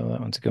 440. So that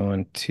one's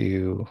going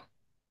to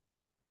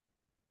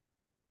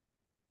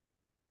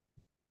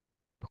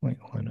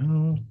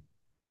 0.10.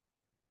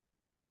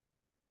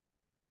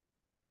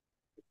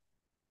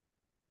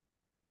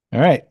 All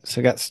right.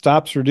 So I got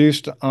stops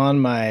reduced on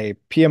my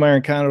PM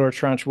Iron Condor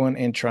Tranche 1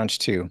 and Tranche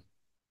 2.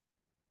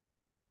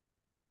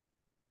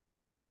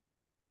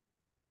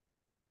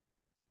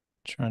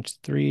 Tranche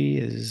 3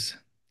 is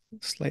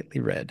slightly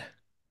red.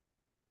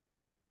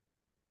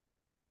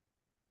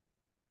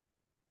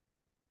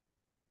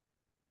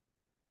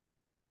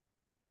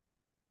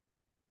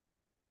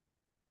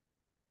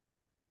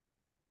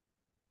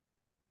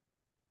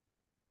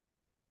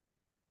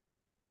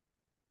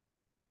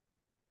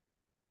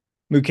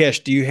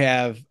 Mukesh, do you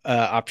have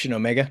option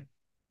Omega?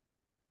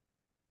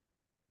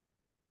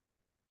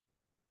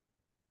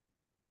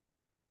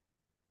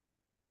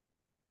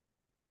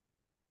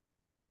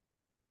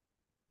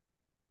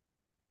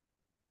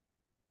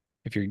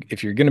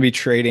 If you're going to be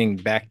trading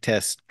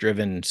backtest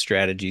driven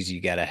strategies, you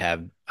got to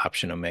have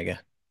option Omega.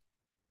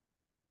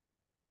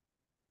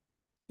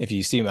 If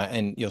you see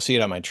and you'll see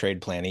it on my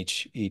trade plan,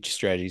 each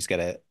strategy's got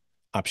a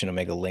option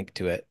Omega link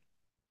to it.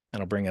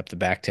 And I'll bring up the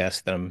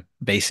backtest that I'm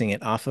basing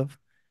it off of.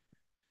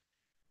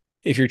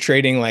 If you're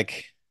trading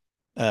like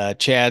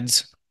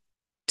Chad's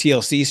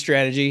TLC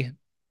strategy,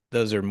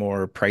 those are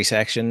more price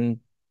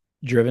action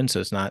driven, so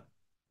it's not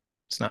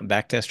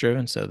backtest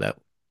driven, so that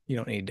you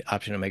don't need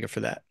option Omega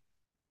for that.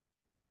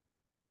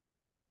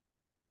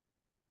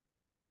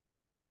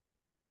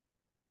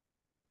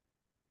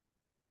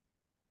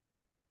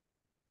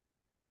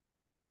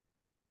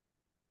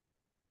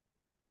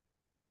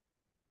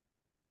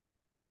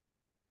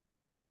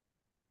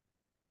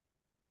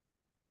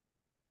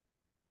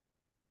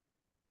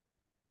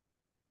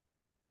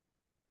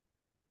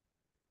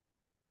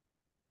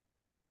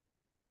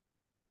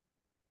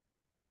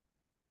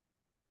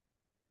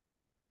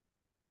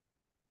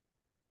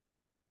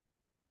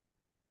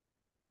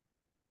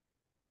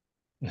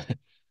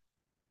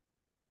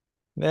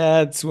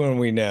 That's when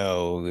we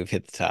know we've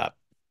hit the top.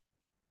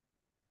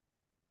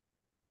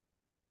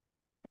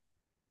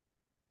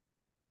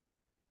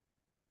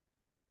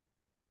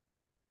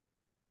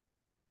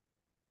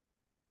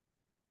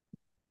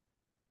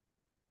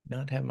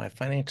 Not have my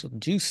financial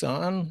juice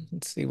on.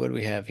 Let's see what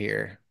we have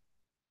here.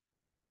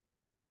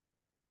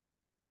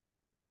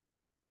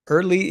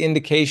 Early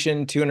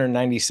indication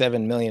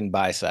 297 million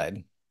buy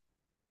side.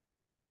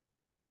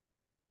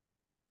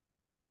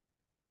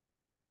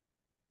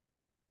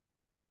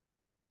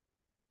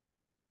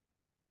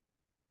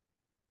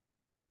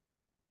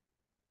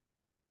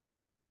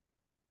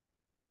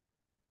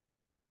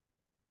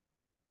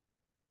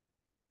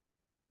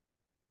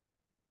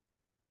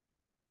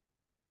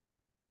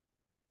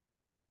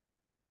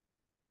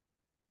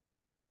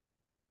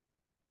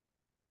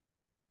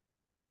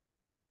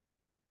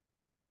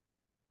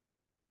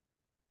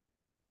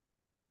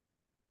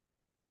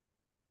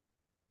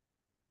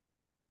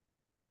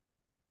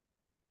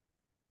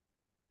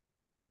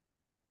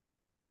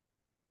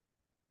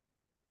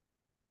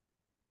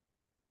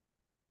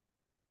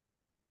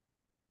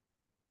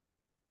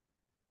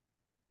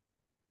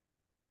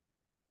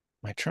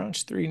 My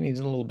tranche 3 needs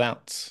a little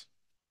bounce.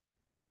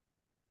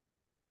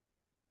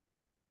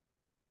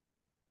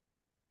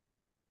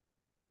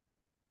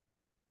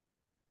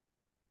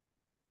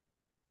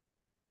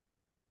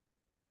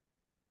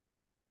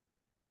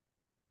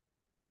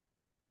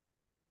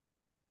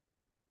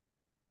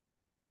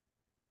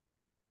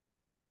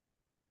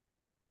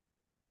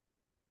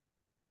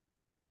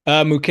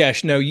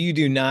 Mukesh, no, you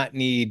do not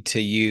need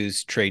to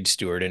use Trade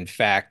Steward. In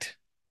fact,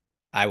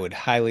 I would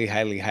highly,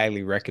 highly,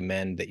 highly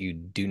recommend that you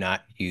do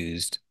not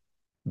use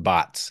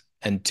bots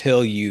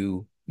until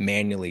you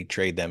manually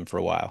trade them for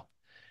a while.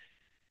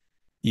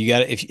 You got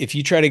to, if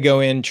you try to go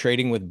in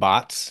trading with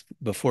bots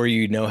before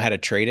you know how to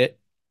trade it,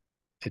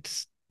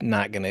 it's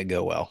not going to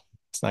go well.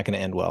 It's not going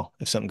to end well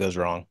if something goes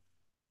wrong.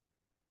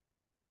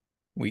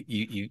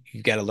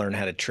 You've got to learn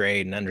how to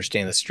trade and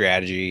understand the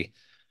strategy.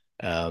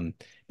 And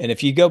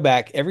if you go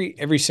back,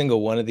 every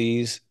single one of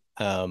these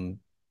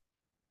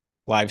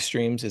live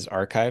streams is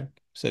archived.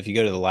 So if you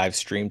go to the live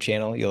stream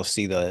channel, you'll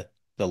see the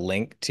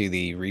link to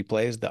the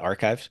replays, the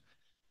archives.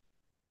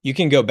 You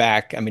can go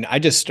back. I mean, I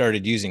just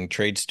started using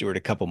Trade Steward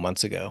a couple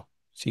months ago.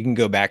 So you can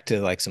go back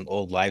to like some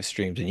old live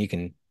streams and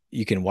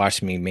you can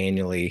watch me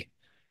manually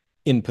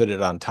input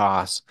it on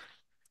TOS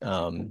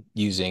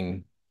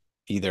using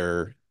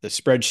either the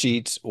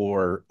spreadsheets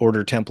or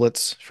order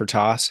templates for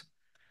TOS.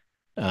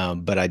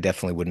 But I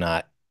definitely would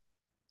not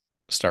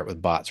start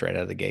with bots right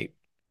out of the gate.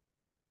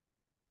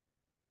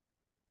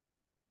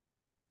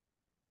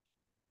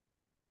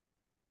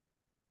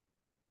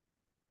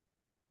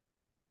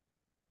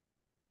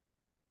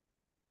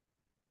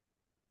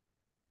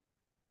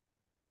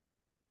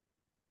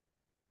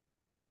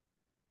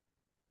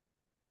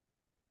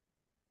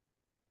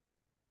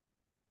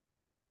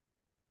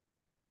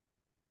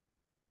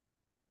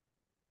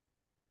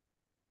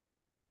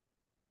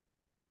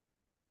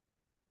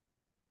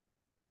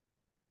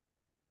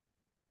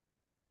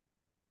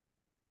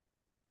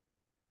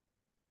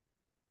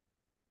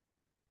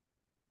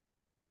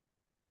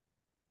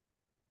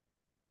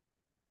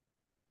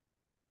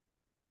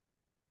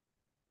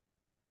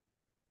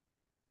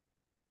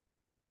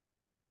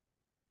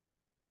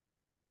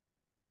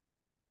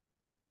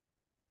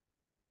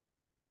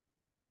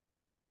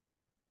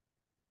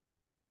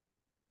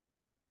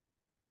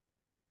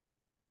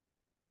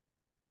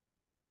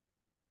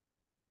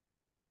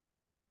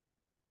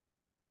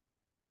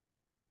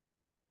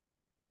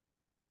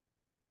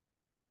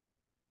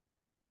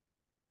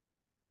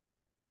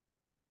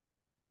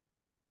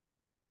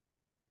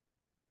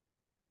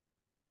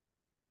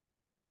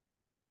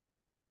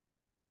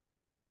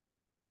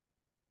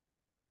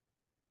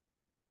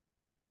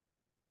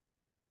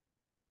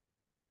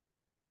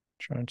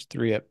 Tranche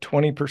 3 up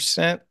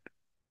 20%.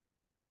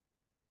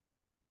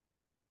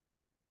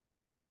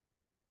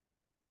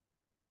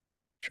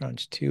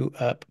 Tranche 2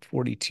 up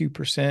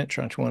 42%.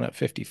 Tranche 1 up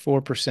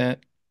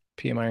 54%.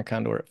 PMI and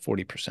Condor at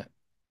 40%.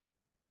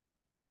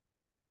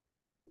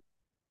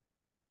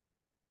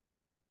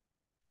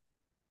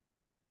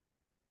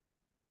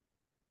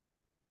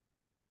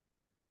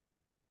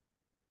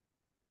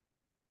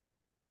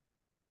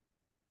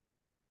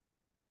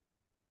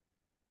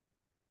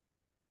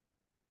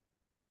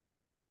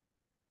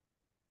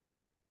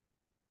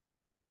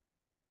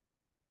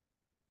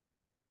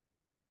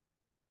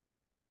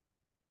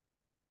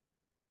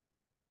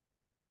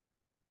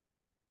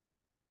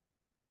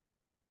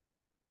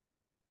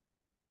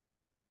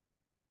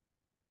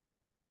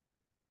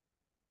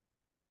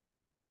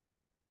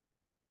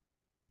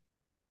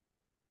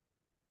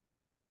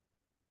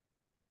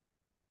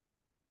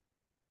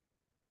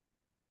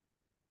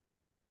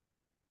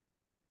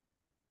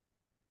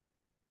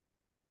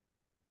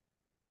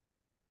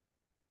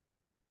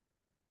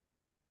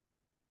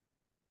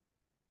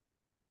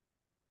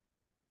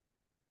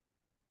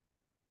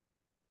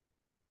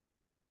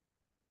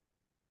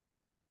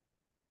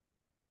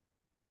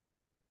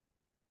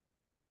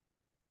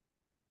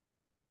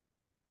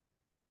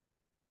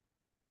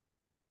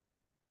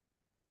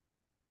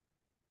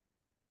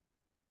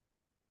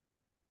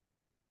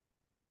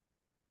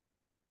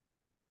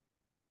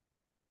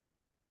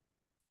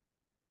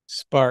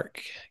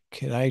 Spark,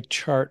 could I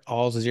chart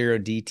all 0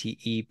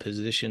 DTE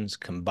positions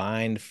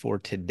combined for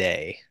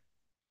today?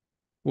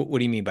 What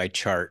do you mean by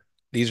chart?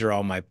 These are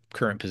all my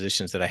current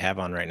positions that I have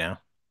on right now.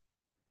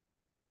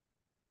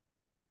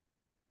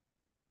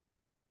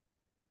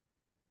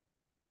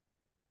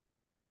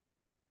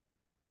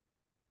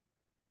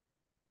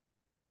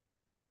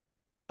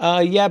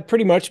 Yeah,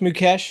 pretty much,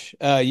 Mukesh.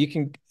 You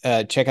can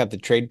check out the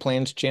trade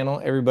plans channel.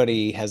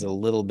 Everybody has a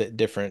little bit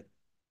different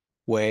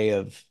way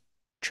of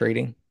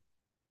trading.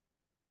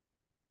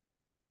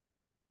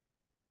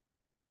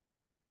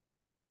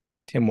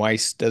 Tim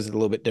Weiss does it a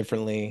little bit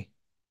differently.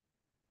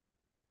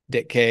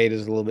 Dick K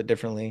does it a little bit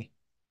differently.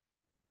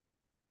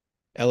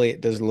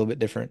 Elliot does it a little bit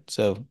different.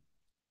 So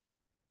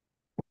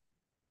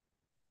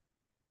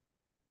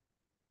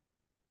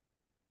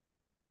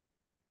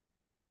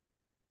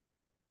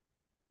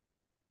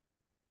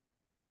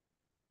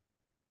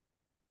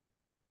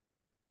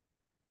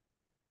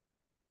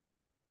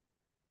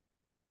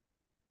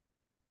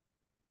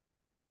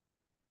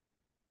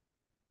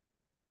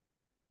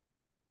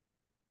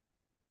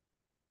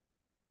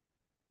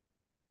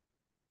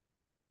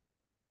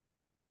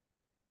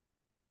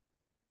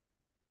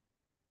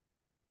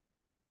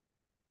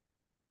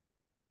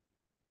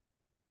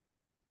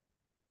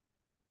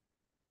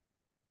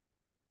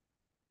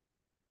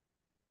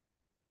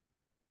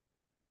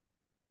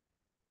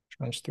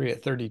tranche 3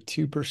 at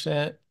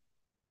 32%.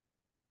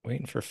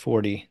 Waiting for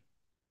 40.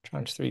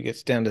 Tranche 3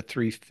 gets down to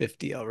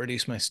 350. I'll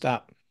reduce my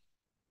stop.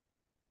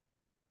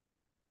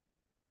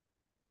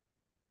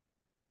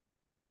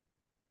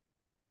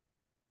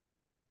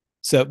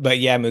 So, but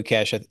yeah,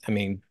 Mukesh, I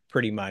mean,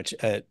 pretty much.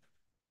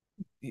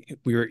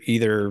 We were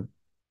either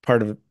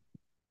partly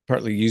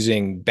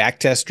using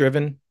backtest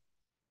driven.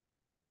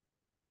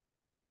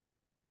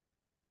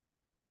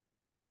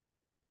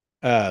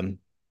 Um,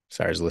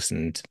 sorry, I was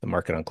listening to the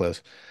market on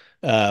close.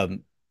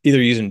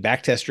 Either using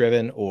backtest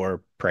driven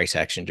or price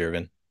action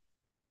driven.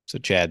 So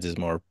Chad's is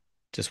more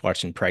just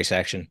watching price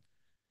action,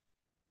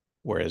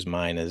 whereas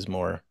mine is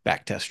more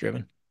backtest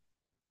driven.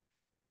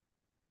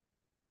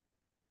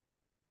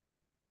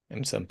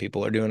 And some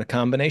people are doing a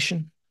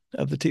combination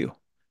of the two.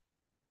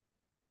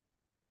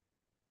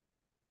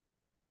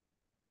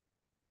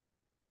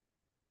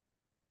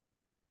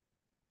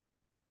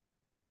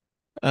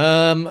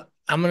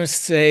 I'm gonna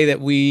say that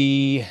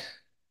we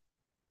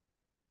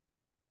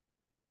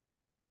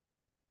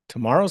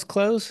tomorrow's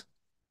close.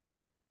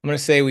 I'm gonna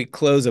say we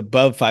close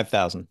above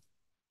 5,000.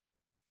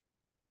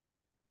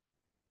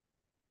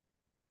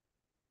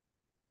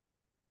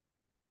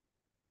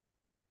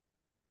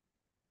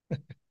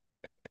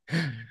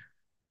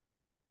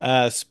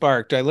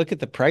 Spark, do I look at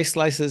the price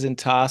slices in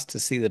TOS to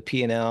see the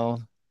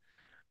P&L?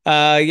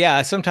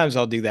 Yeah, sometimes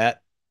I'll do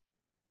that.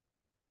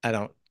 I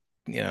don't,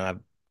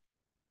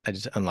 I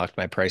just unlocked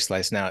my price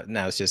slice now.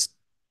 Now it's just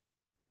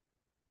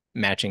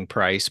matching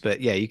price,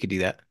 but yeah, you could do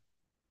that.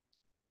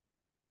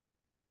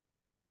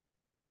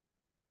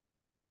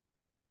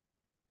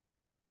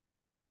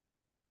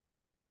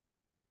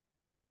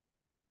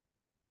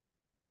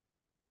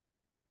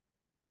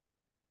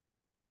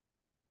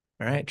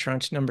 All right,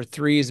 tranche number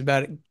 3 is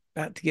about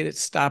to get its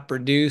stop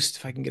reduced.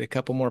 If I can get a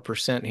couple more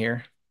percent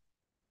here.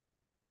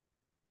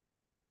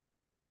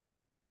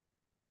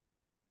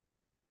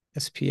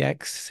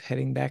 SPX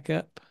heading back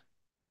up.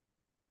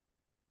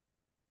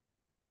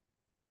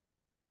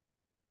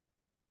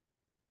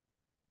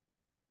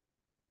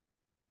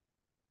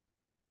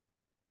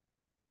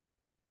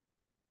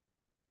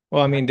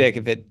 Well, I mean, Dick,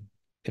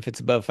 if it's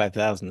above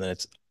 5,000, then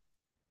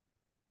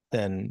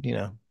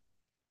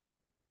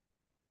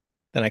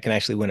then I can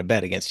actually win a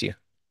bet against you.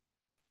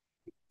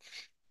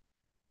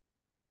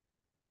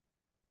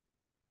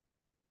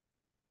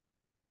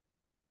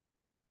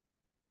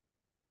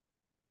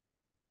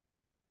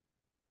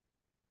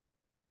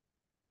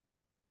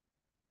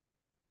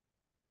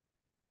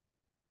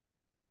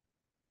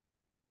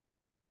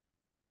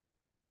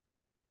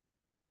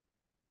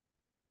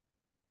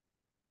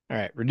 All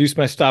right, reduce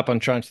my stop on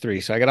tranche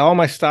 3. So I got all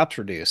my stops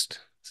reduced.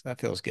 So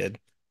that feels good.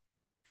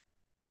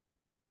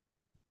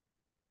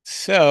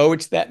 So,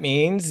 which that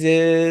means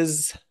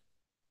is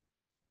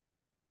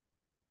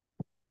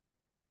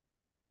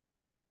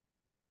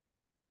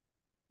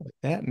what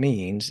that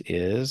means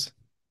is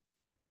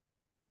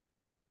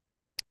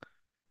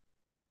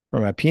for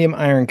my PM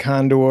iron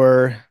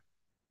condor,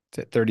 it's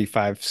at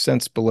 35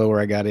 cents below where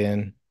I got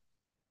in.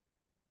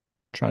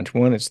 Tranche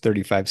 1, it's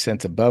 35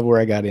 cents above where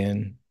I got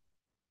in.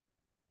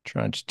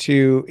 Tranche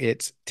 2,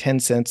 it's 10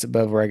 cents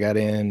above where I got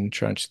in.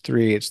 Tranche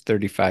 3, it's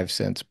 35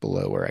 cents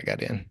below where I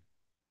got in.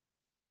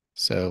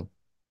 So,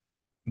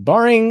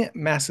 barring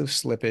massive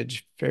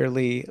slippage,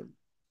 fairly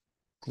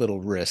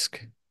little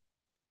risk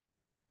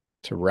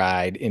to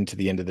ride into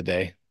the end of the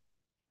day.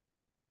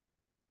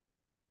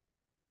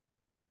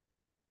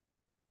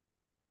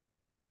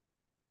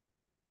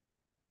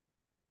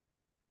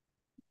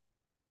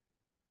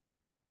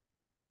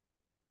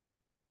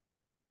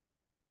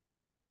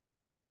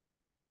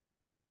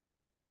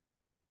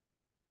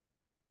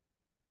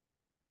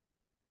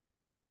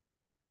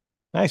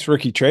 Nice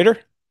rookie trader.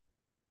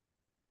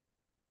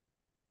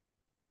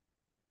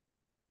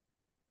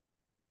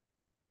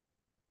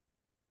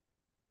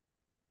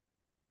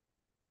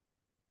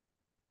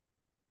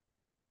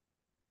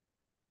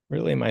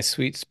 Really, my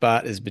sweet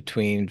spot is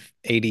between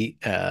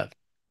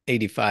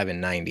 85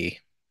 and 90.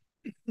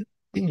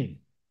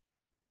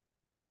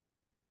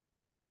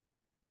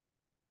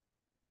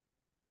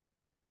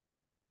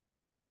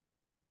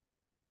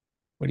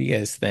 What do you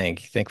guys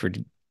think? You think we're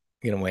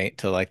gonna wait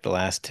till like the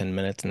last 10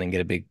 minutes and then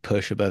get a big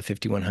push above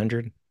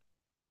 5,100?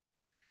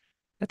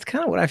 That's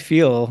kind of what I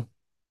feel.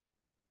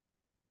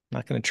 I'm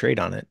not gonna trade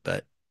on it,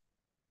 but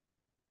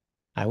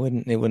it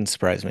wouldn't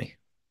surprise me.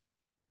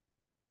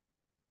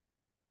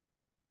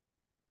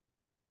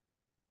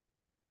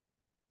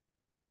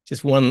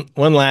 Just one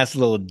last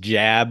little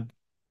jab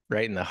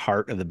right in the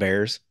heart of the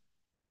bears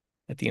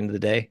at the end of the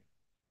day.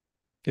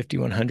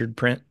 5,100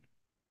 print.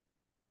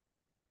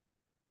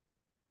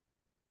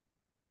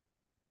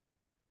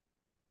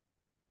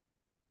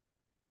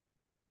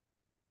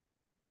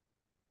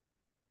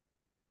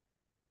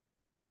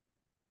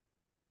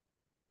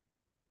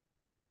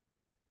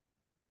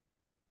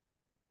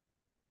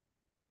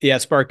 Yeah,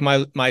 Spark,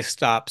 my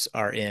stops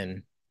are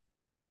in.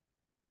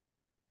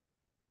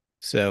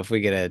 So if we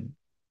get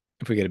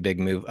a big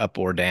move up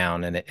or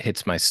down and it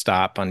hits my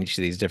stop on each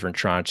of these different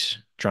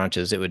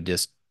tranches, it would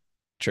just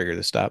trigger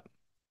the stop.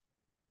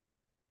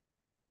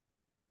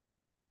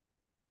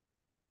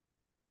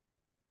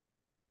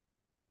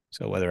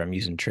 So whether I'm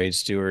using Trade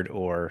Steward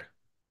or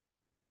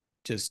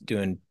just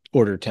doing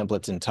order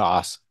templates and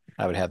toss,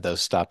 I would have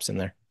those stops in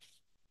there.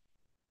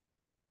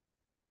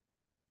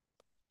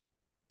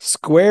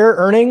 Square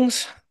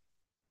earnings.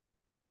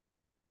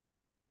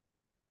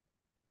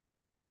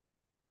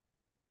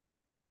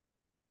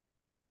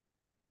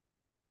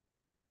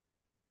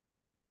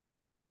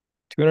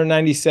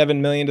 $297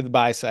 million to the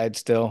buy side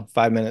still.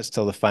 5 minutes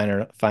till the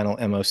final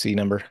MOC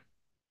number.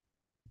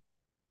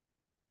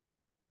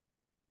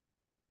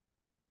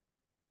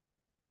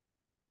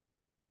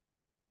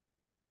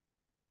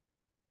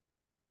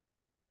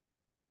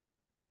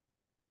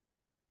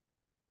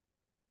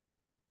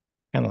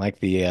 Kind of like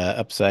the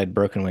upside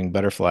broken wing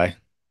butterfly.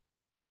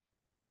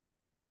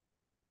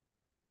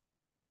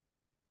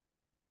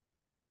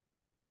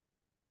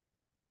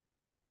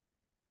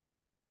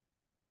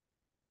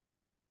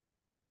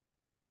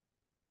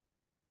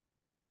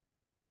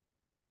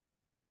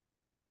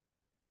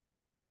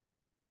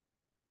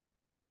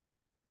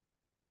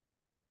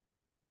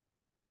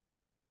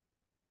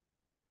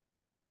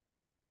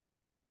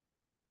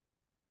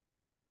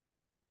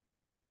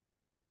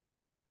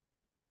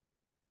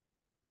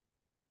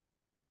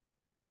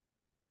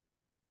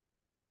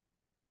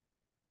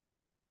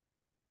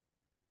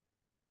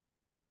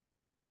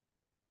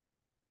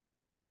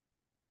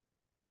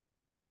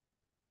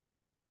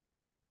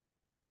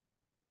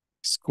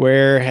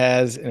 Square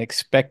has an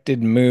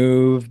expected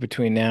move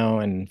between now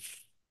and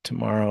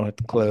tomorrow at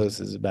the close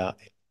is about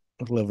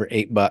a little over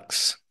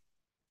 $8.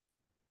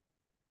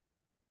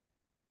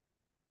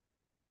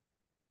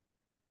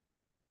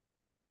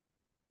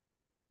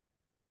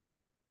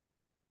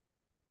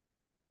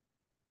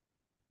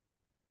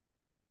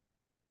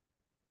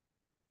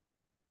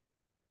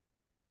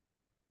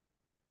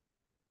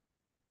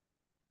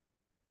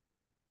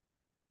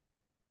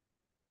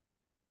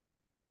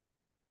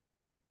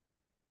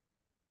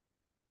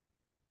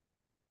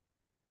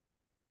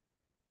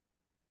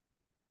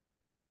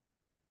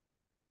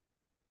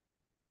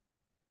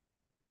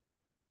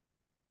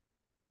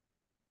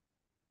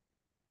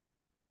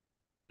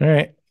 All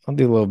right, I'll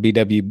do a little B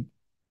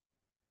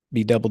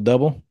double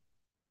double.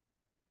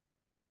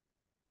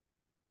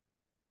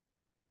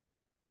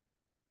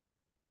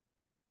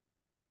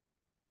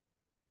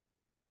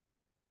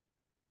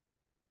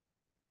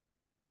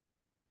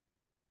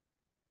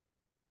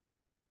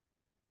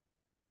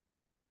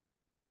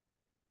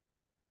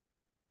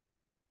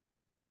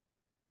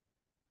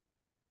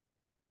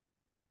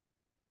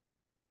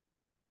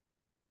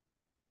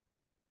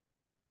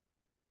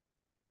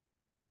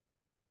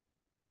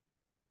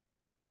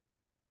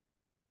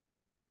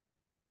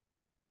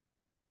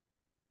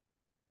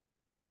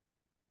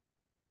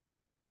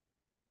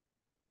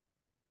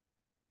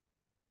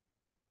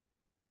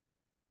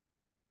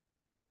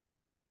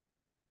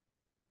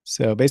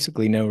 So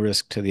basically no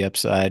risk to the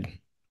upside.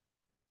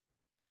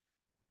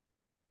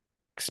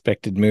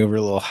 Expected move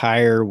a little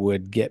higher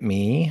would get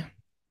me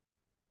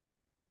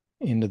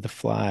into the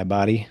fly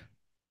body.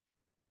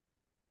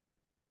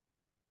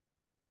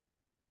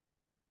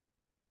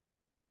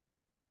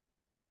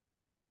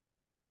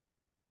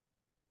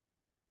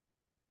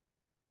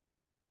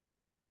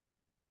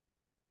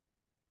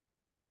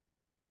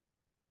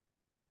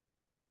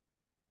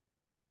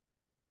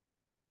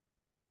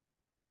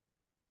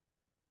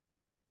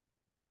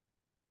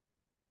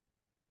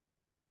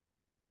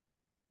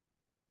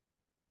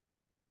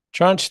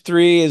 Tranche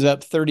 3 is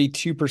up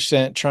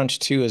 32%. Tranche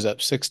 2 is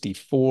up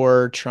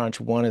 64. Tranche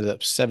 1 is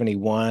up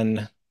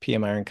 71.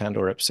 PM Iron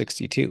Condor up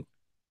 62.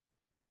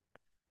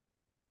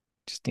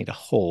 Just need to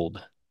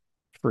hold,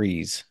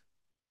 freeze,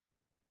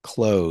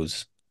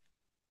 close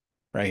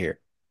right here.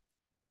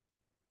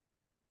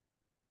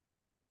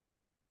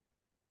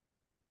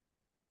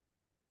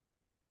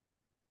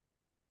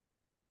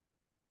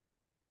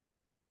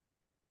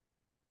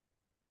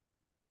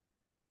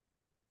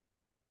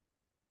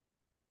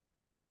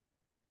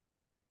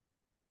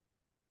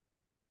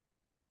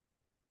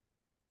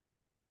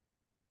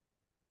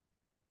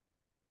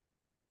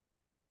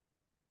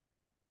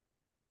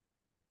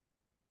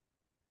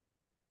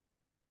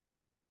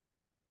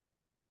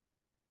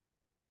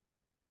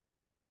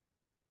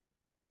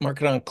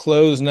 Market on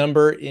close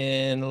number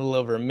in a little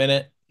over a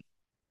minute.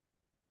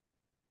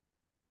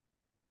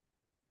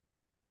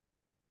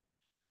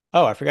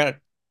 Oh, I forgot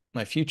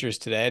my futures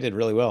today. I did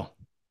really well.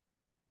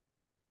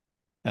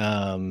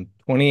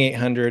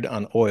 2,800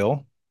 on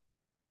oil,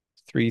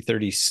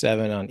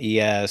 337 on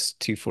ES,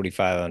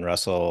 245 on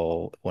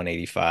Russell,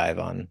 185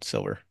 on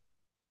silver.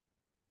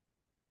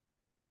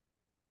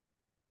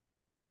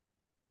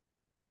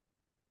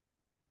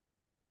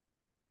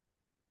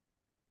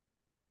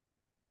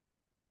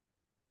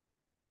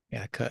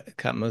 Yeah,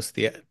 cut most of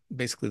the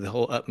basically the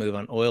whole up move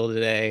on oil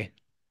today.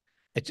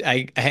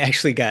 I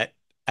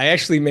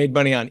actually made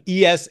money on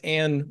ES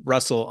and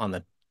Russell on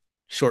the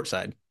short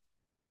side,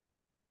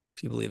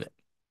 if you believe it.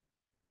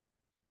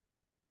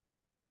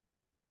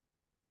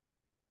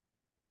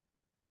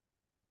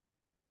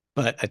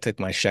 But I took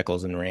my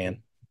shekels and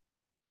ran.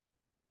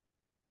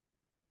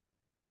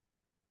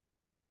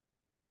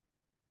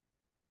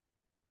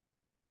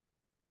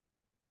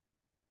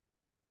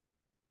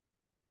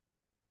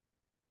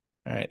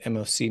 All right,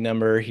 MOC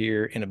number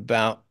here in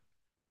about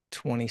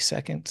 20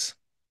 seconds.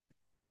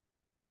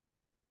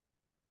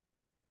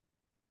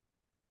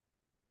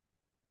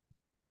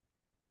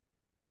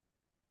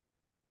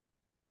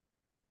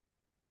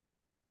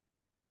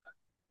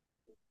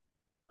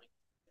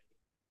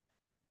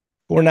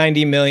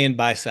 $490 million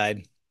buy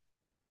side.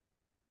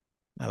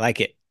 I like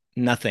it.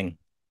 Nothing.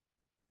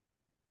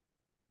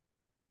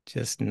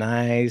 Just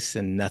nice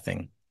and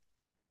nothing.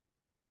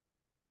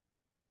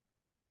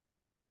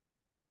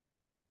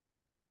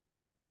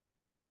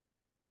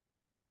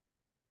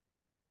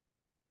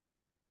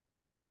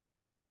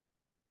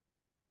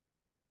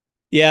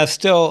 Yeah,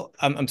 still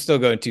I'm still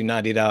going to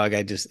Naughty Dog.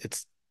 It's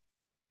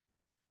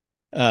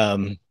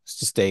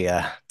just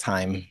a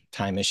time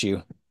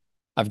issue.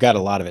 I've got a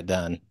lot of it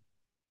done.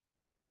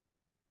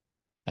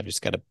 I've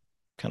just got to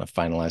kind of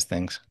finalize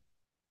things.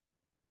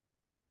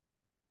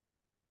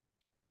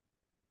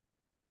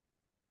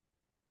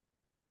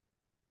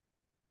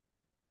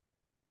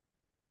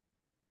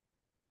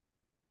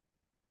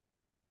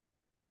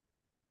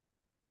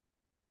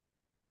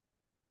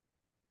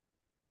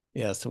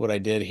 Yeah, so what I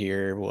did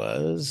here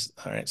was,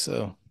 all right,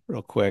 so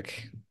real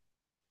quick,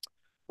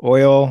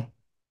 oil,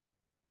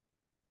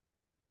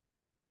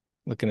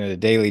 looking at a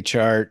daily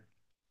chart,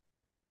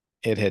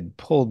 it had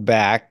pulled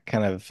back,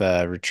 kind of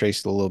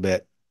retraced a little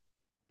bit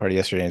part of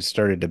yesterday and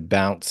started to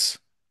bounce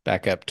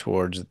back up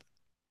towards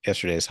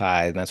yesterday's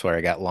high, and that's where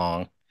I got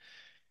long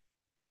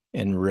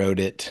and rode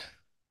it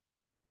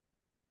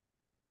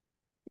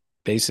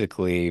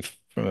basically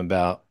from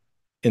about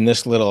in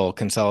this little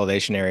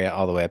consolidation area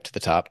all the way up to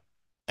the top.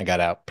 I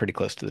got out pretty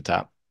close to the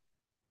top.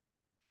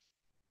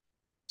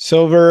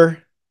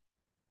 Silver,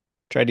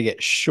 tried to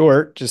get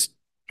short, just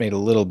made a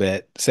little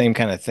bit. Same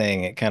kind of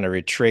thing. It kind of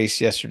retraced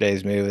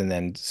yesterday's move and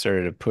then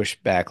started to push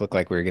back. Looked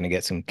like we were going to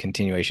get some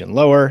continuation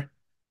lower.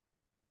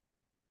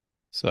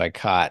 So I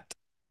got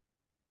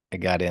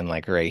in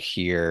like right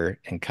here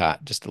and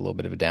caught just a little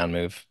bit of a down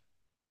move.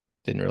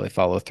 Didn't really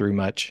follow through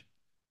much.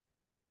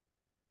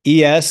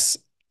 ES,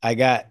 I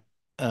got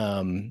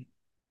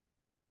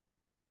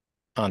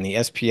on the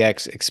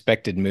SPX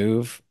expected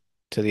move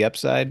to the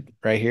upside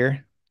right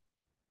here.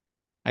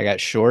 I got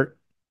short.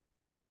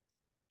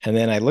 And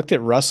then I looked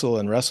at Russell,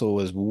 and Russell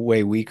was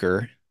way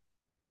weaker.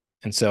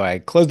 And so I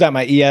closed out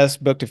my ES,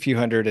 booked a few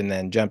hundred, and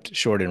then jumped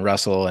short in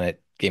Russell, and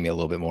it gave me a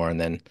little bit more. And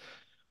then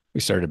we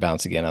started to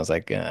bounce again. I was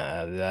like,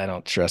 I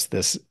don't trust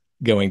this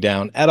going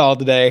down at all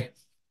today.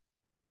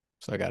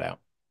 So I got out.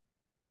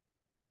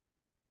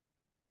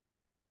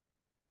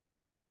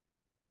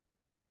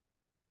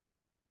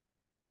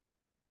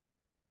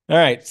 All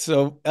right.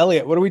 So,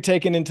 Elliot, what are we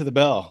taking into the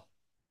bell?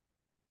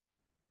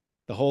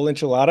 The whole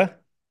enchilada?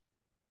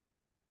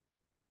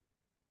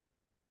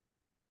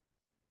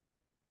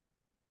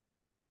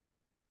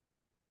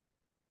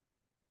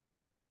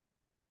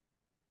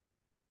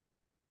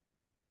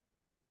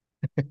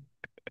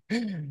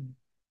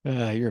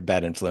 You're a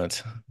bad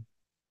influence.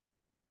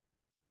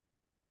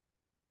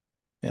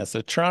 Yeah,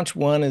 so tranche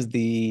one is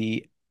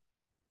the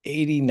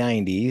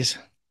 80/90s.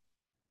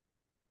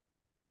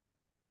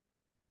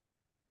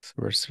 So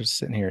we're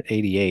sitting here at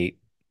 88.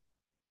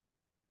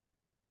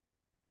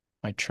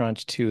 My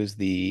tranche two is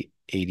the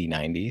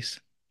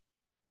 80/90s.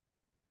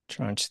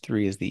 Tranche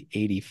three is the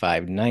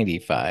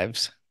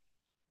 85/95s.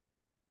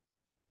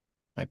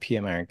 My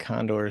PM Iron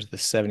Condor is the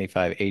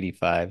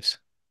 75/85s.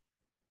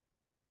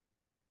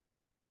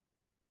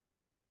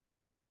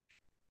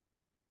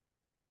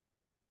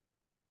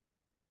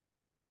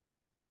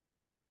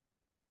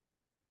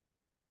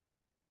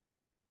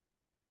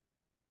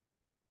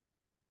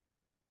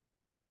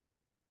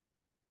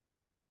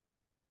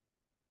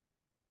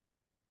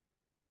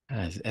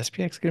 Is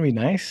SPX going to be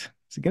nice?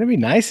 Is it going to be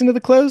nice into the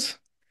close?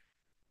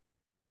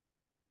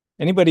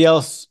 Anybody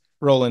else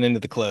rolling into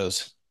the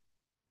close?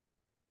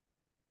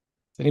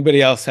 Does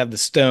anybody else have the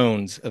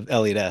stones of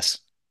Elliot S?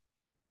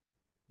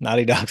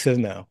 Naughty Dog says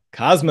no.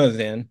 Cosmo's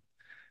in.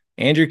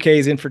 Andrew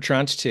K's in for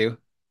tranche two.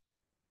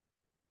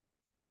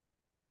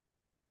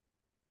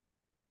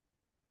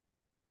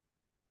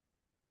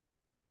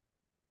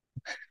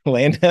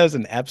 Lando's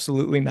and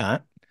absolutely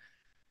not.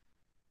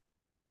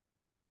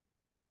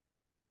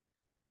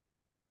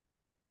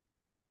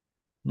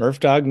 Murph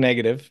Dog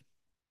negative.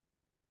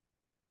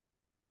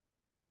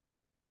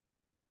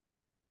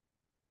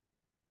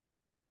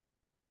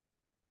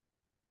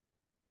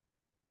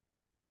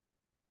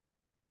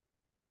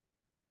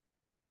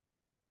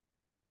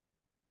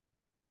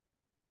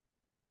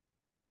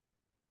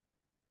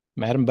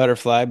 Madam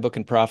Butterfly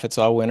booking profits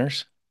all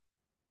winners.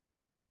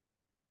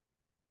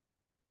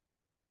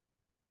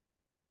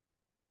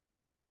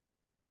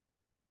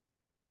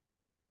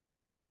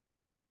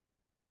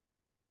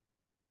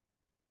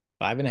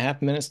 Five and a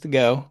half minutes to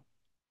go.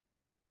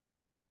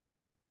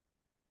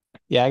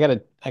 Yeah, I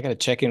gotta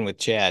check in with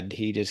Chad.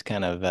 He just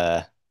kind of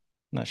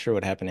not sure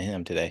what happened to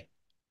him today.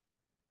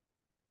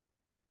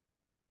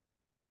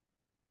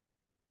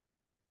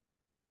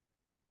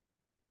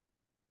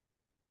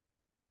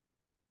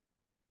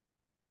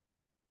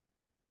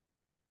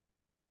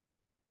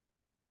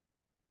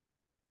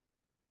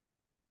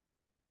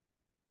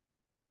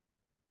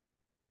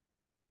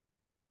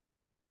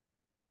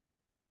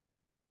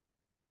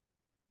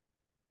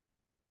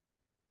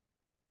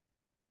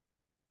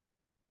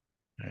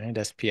 All right,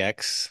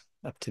 SPX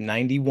up to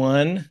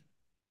 91.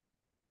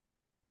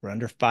 We're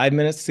under 5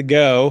 minutes to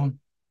go.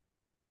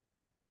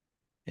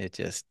 I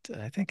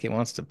think it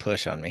wants to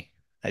push on me.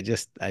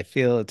 I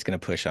feel it's going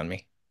to push on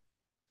me.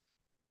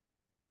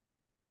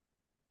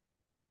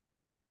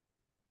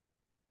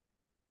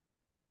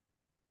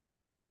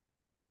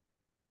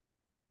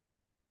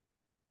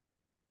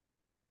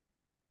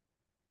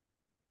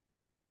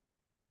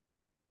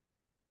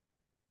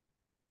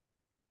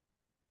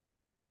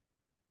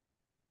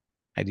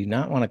 I do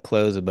not want to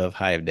close above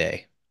high of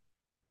day.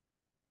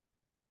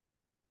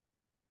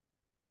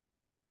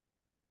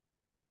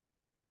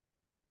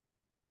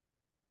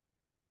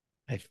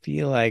 I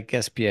feel like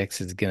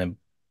SPX is going to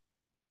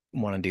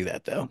want to do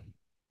that though.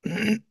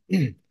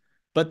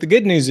 But the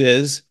good news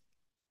is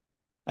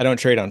I don't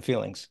trade on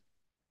feelings.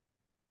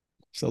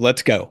 So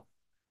let's go.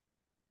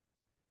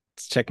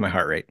 Let's check my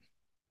heart rate.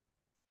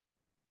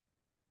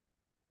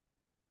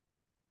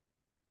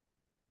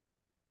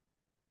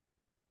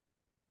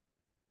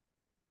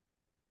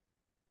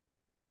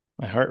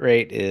 My heart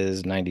rate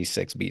is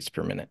 96 beats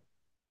per minute.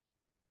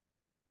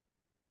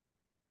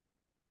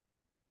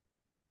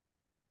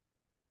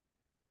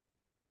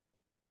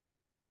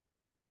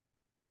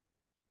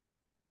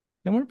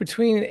 Somewhere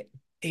between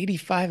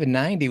 85 and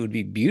 90 would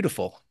be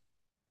beautiful.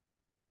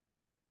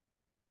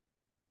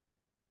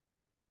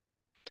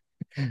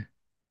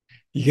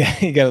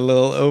 You got a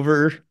little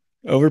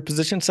over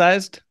position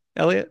sized,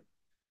 Elliot?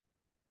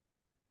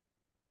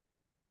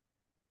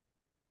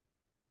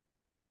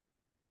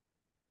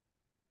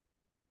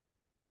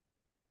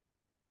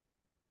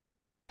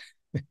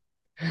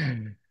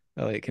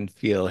 Elliot can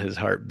feel his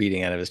heart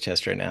beating out of his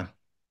chest right now.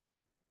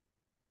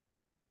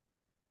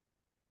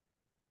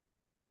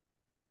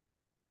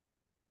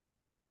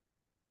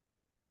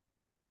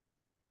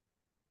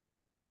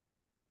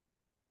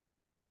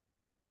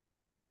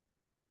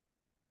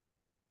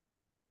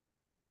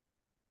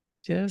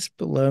 Just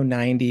below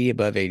 90,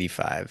 above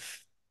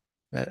 85.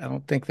 I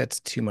don't think that's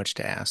too much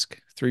to ask.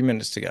 3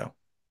 minutes to go.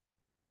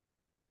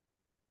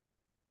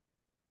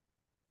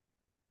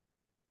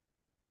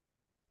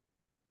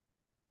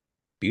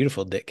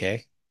 Beautiful, Dick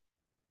K.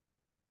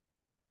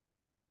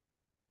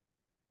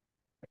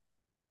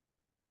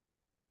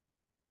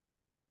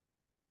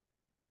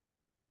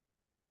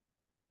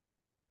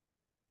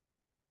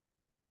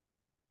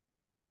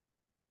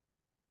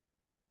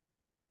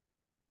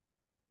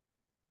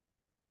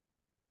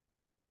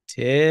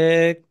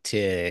 Tick,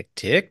 tick,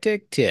 tick,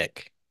 tick,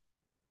 tick.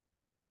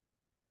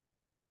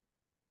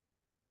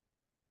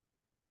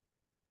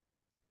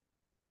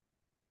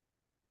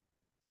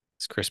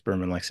 As Chris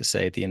Berman likes to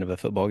say at the end of a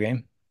football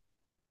game.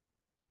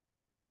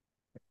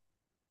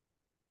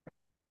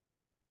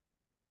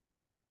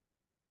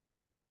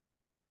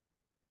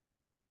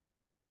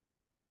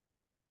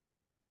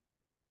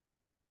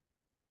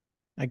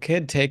 I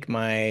could take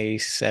my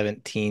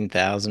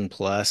 17,000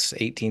 plus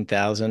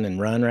 18,000 and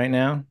run right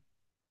now,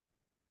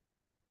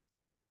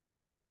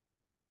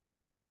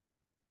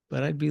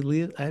 but I'd be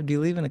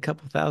leaving a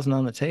couple thousand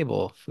on the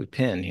table if we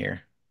pin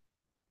here.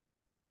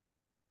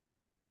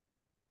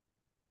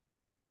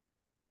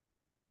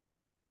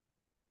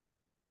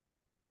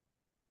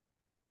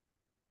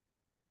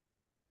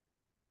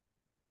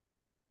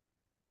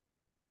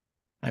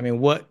 I mean,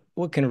 what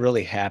can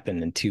really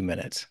happen in 2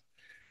 minutes?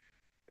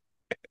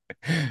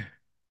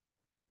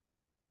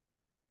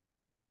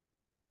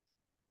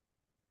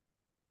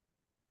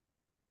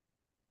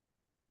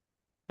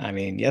 I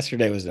mean,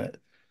 yesterday was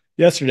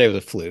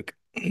a fluke.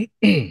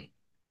 Heart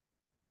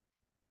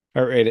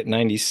rate at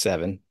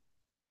 97.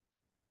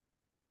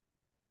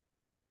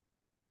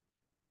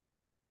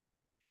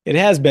 It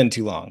has been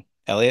too long,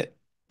 Elliot.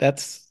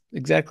 That's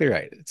exactly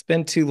right. It's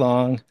been too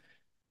long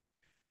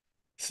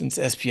since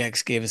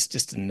SPX gave us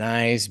just a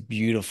nice,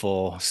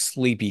 beautiful,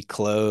 sleepy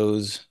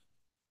close.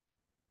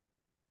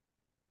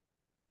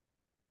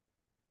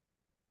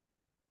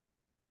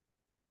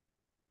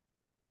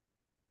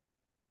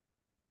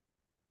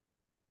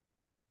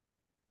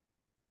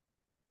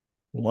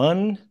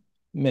 One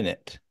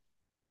minute.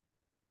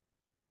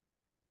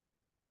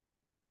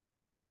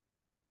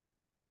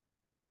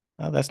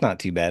 Oh, that's not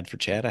too bad for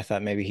Chad. I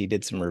thought maybe he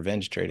did some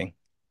revenge trading.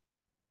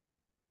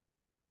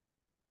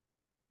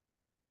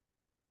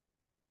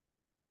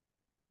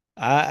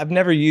 I've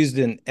never used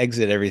an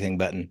exit everything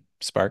button,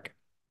 Spark.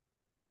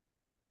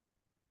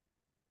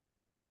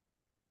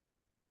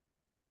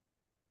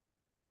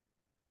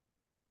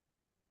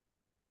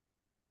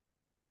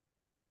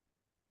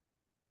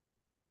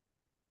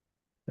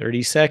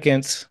 30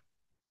 seconds.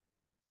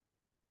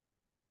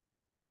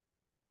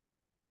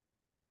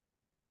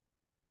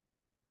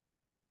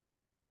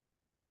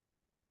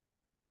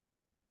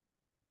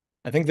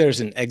 I think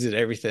there's an exit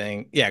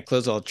everything. Yeah,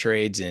 close all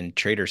trades in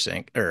Trader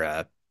Sync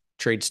or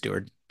Trade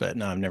Steward, but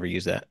no, I've never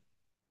used that.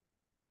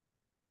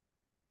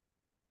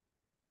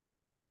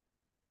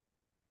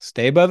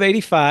 Stay above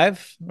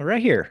 85.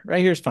 Right here.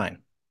 Right here is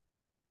fine.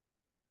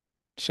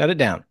 Shut it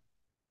down.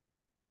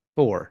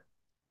 4,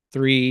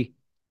 3,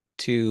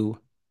 2,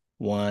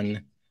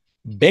 1.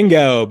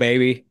 Bingo,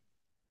 baby.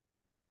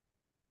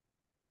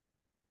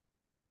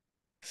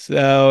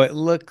 So it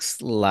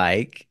looks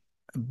like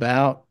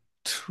about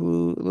a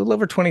little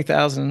over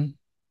 20,000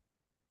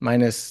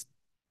 minus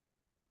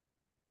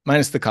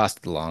the cost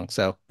of the long.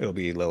 So it'll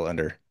be a little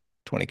under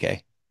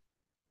 20K.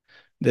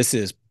 This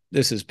is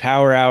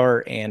power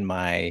hour and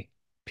my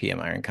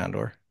PM Iron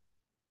Condor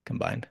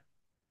combined.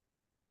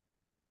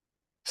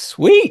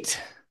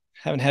 Sweet.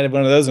 Haven't had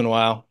one of those in a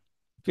while.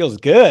 Feels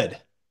good.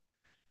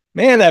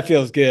 Man, that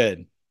feels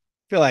good.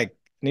 Feel like I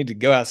need to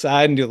go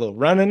outside and do a little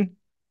running.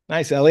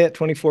 Nice, Elliot,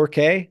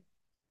 24K.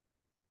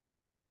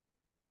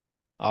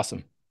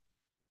 Awesome.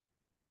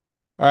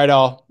 All right,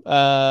 all.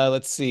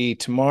 Let's see.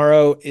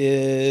 Tomorrow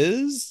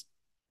is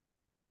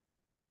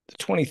the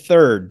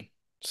 23rd.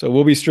 So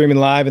we'll be streaming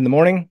live in the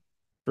morning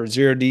for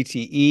 0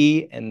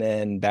 DTE and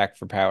then back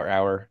for power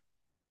hour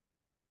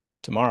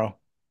tomorrow.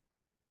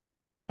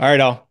 All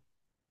right, all.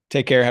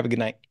 Take care. Have a good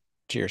night.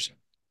 Cheers.